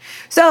rich man.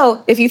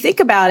 So if you think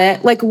about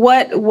it, like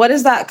what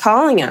is that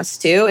calling us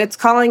to? It's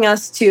calling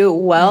us to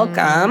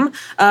welcome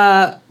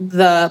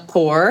the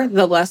poor,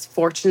 the less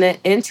fortunate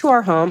into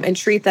our home and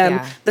treat them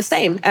the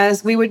same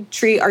as we would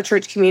treat our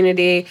church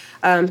community,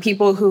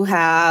 people who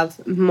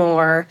have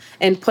more,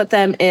 and put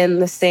them in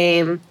the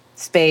same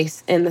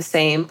space, in the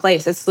same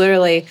place. It's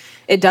literally,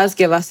 it does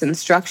give us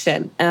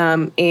instruction.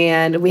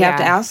 And we have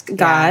to ask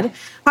God,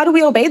 how do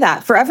we obey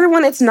that? For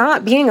everyone, it's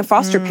not being a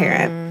foster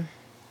parent.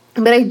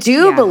 But I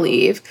do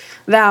believe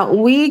that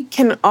we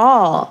can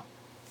all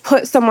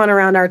put someone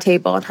around our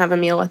table and have a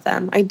meal with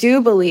them. I do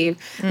believe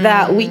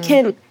that we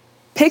can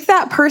pick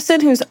that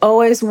person who's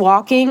always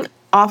walking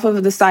off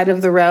of the side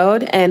of the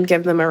road and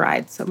give them a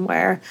ride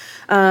somewhere.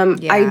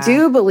 I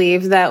do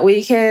believe that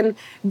we can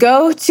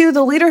go to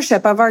the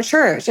leadership of our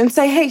church and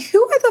say, hey,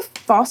 who are the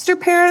foster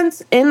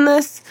parents in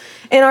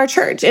our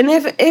church? And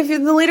if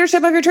the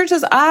leadership of your church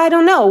says, I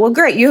don't know, well,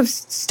 great. You've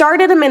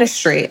started a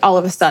ministry all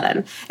of a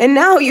sudden. And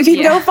now you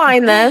can go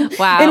find them.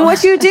 And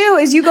what you do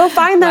is you go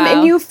find them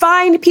and you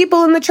find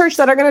people in the church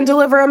that are going to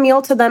deliver a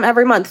meal to them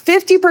every month.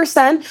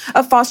 50%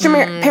 of foster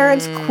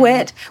parents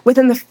quit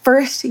within the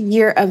first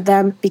year of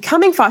them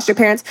becoming foster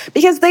parents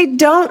because they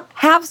don't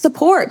have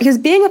support, because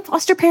being a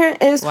foster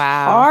parent is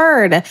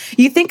hard.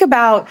 You think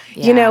about,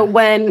 you know,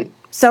 when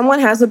someone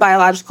has a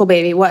biological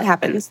baby, what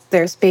happens?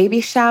 There's baby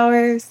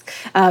showers.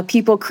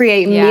 People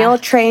create meal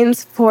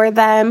trains for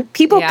them.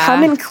 People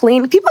come and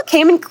clean. People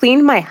came and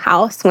cleaned my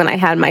house when I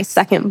had my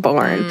second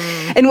born.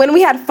 And when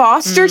we had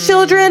foster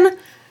children,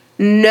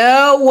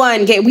 no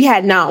one came. We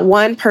had not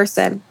one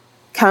person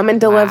come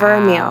and deliver a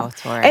meal.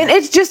 And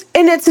it's just,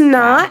 and it's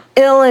not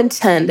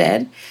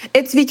ill-intended.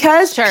 It's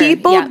because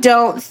people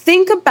don't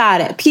think about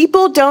it.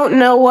 People don't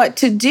know what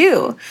to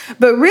do.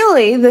 But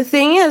really, the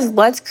thing is,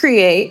 let's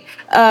create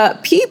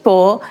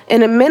people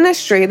in a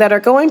ministry that are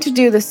going to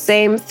do the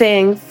same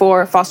thing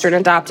for foster and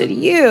adopted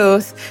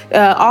youth,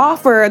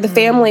 offer the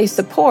family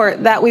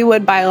support that we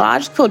would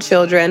biological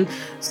children,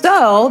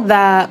 so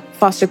that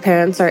foster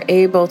parents are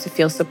able to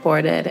feel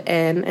supported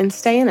and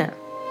stay in it.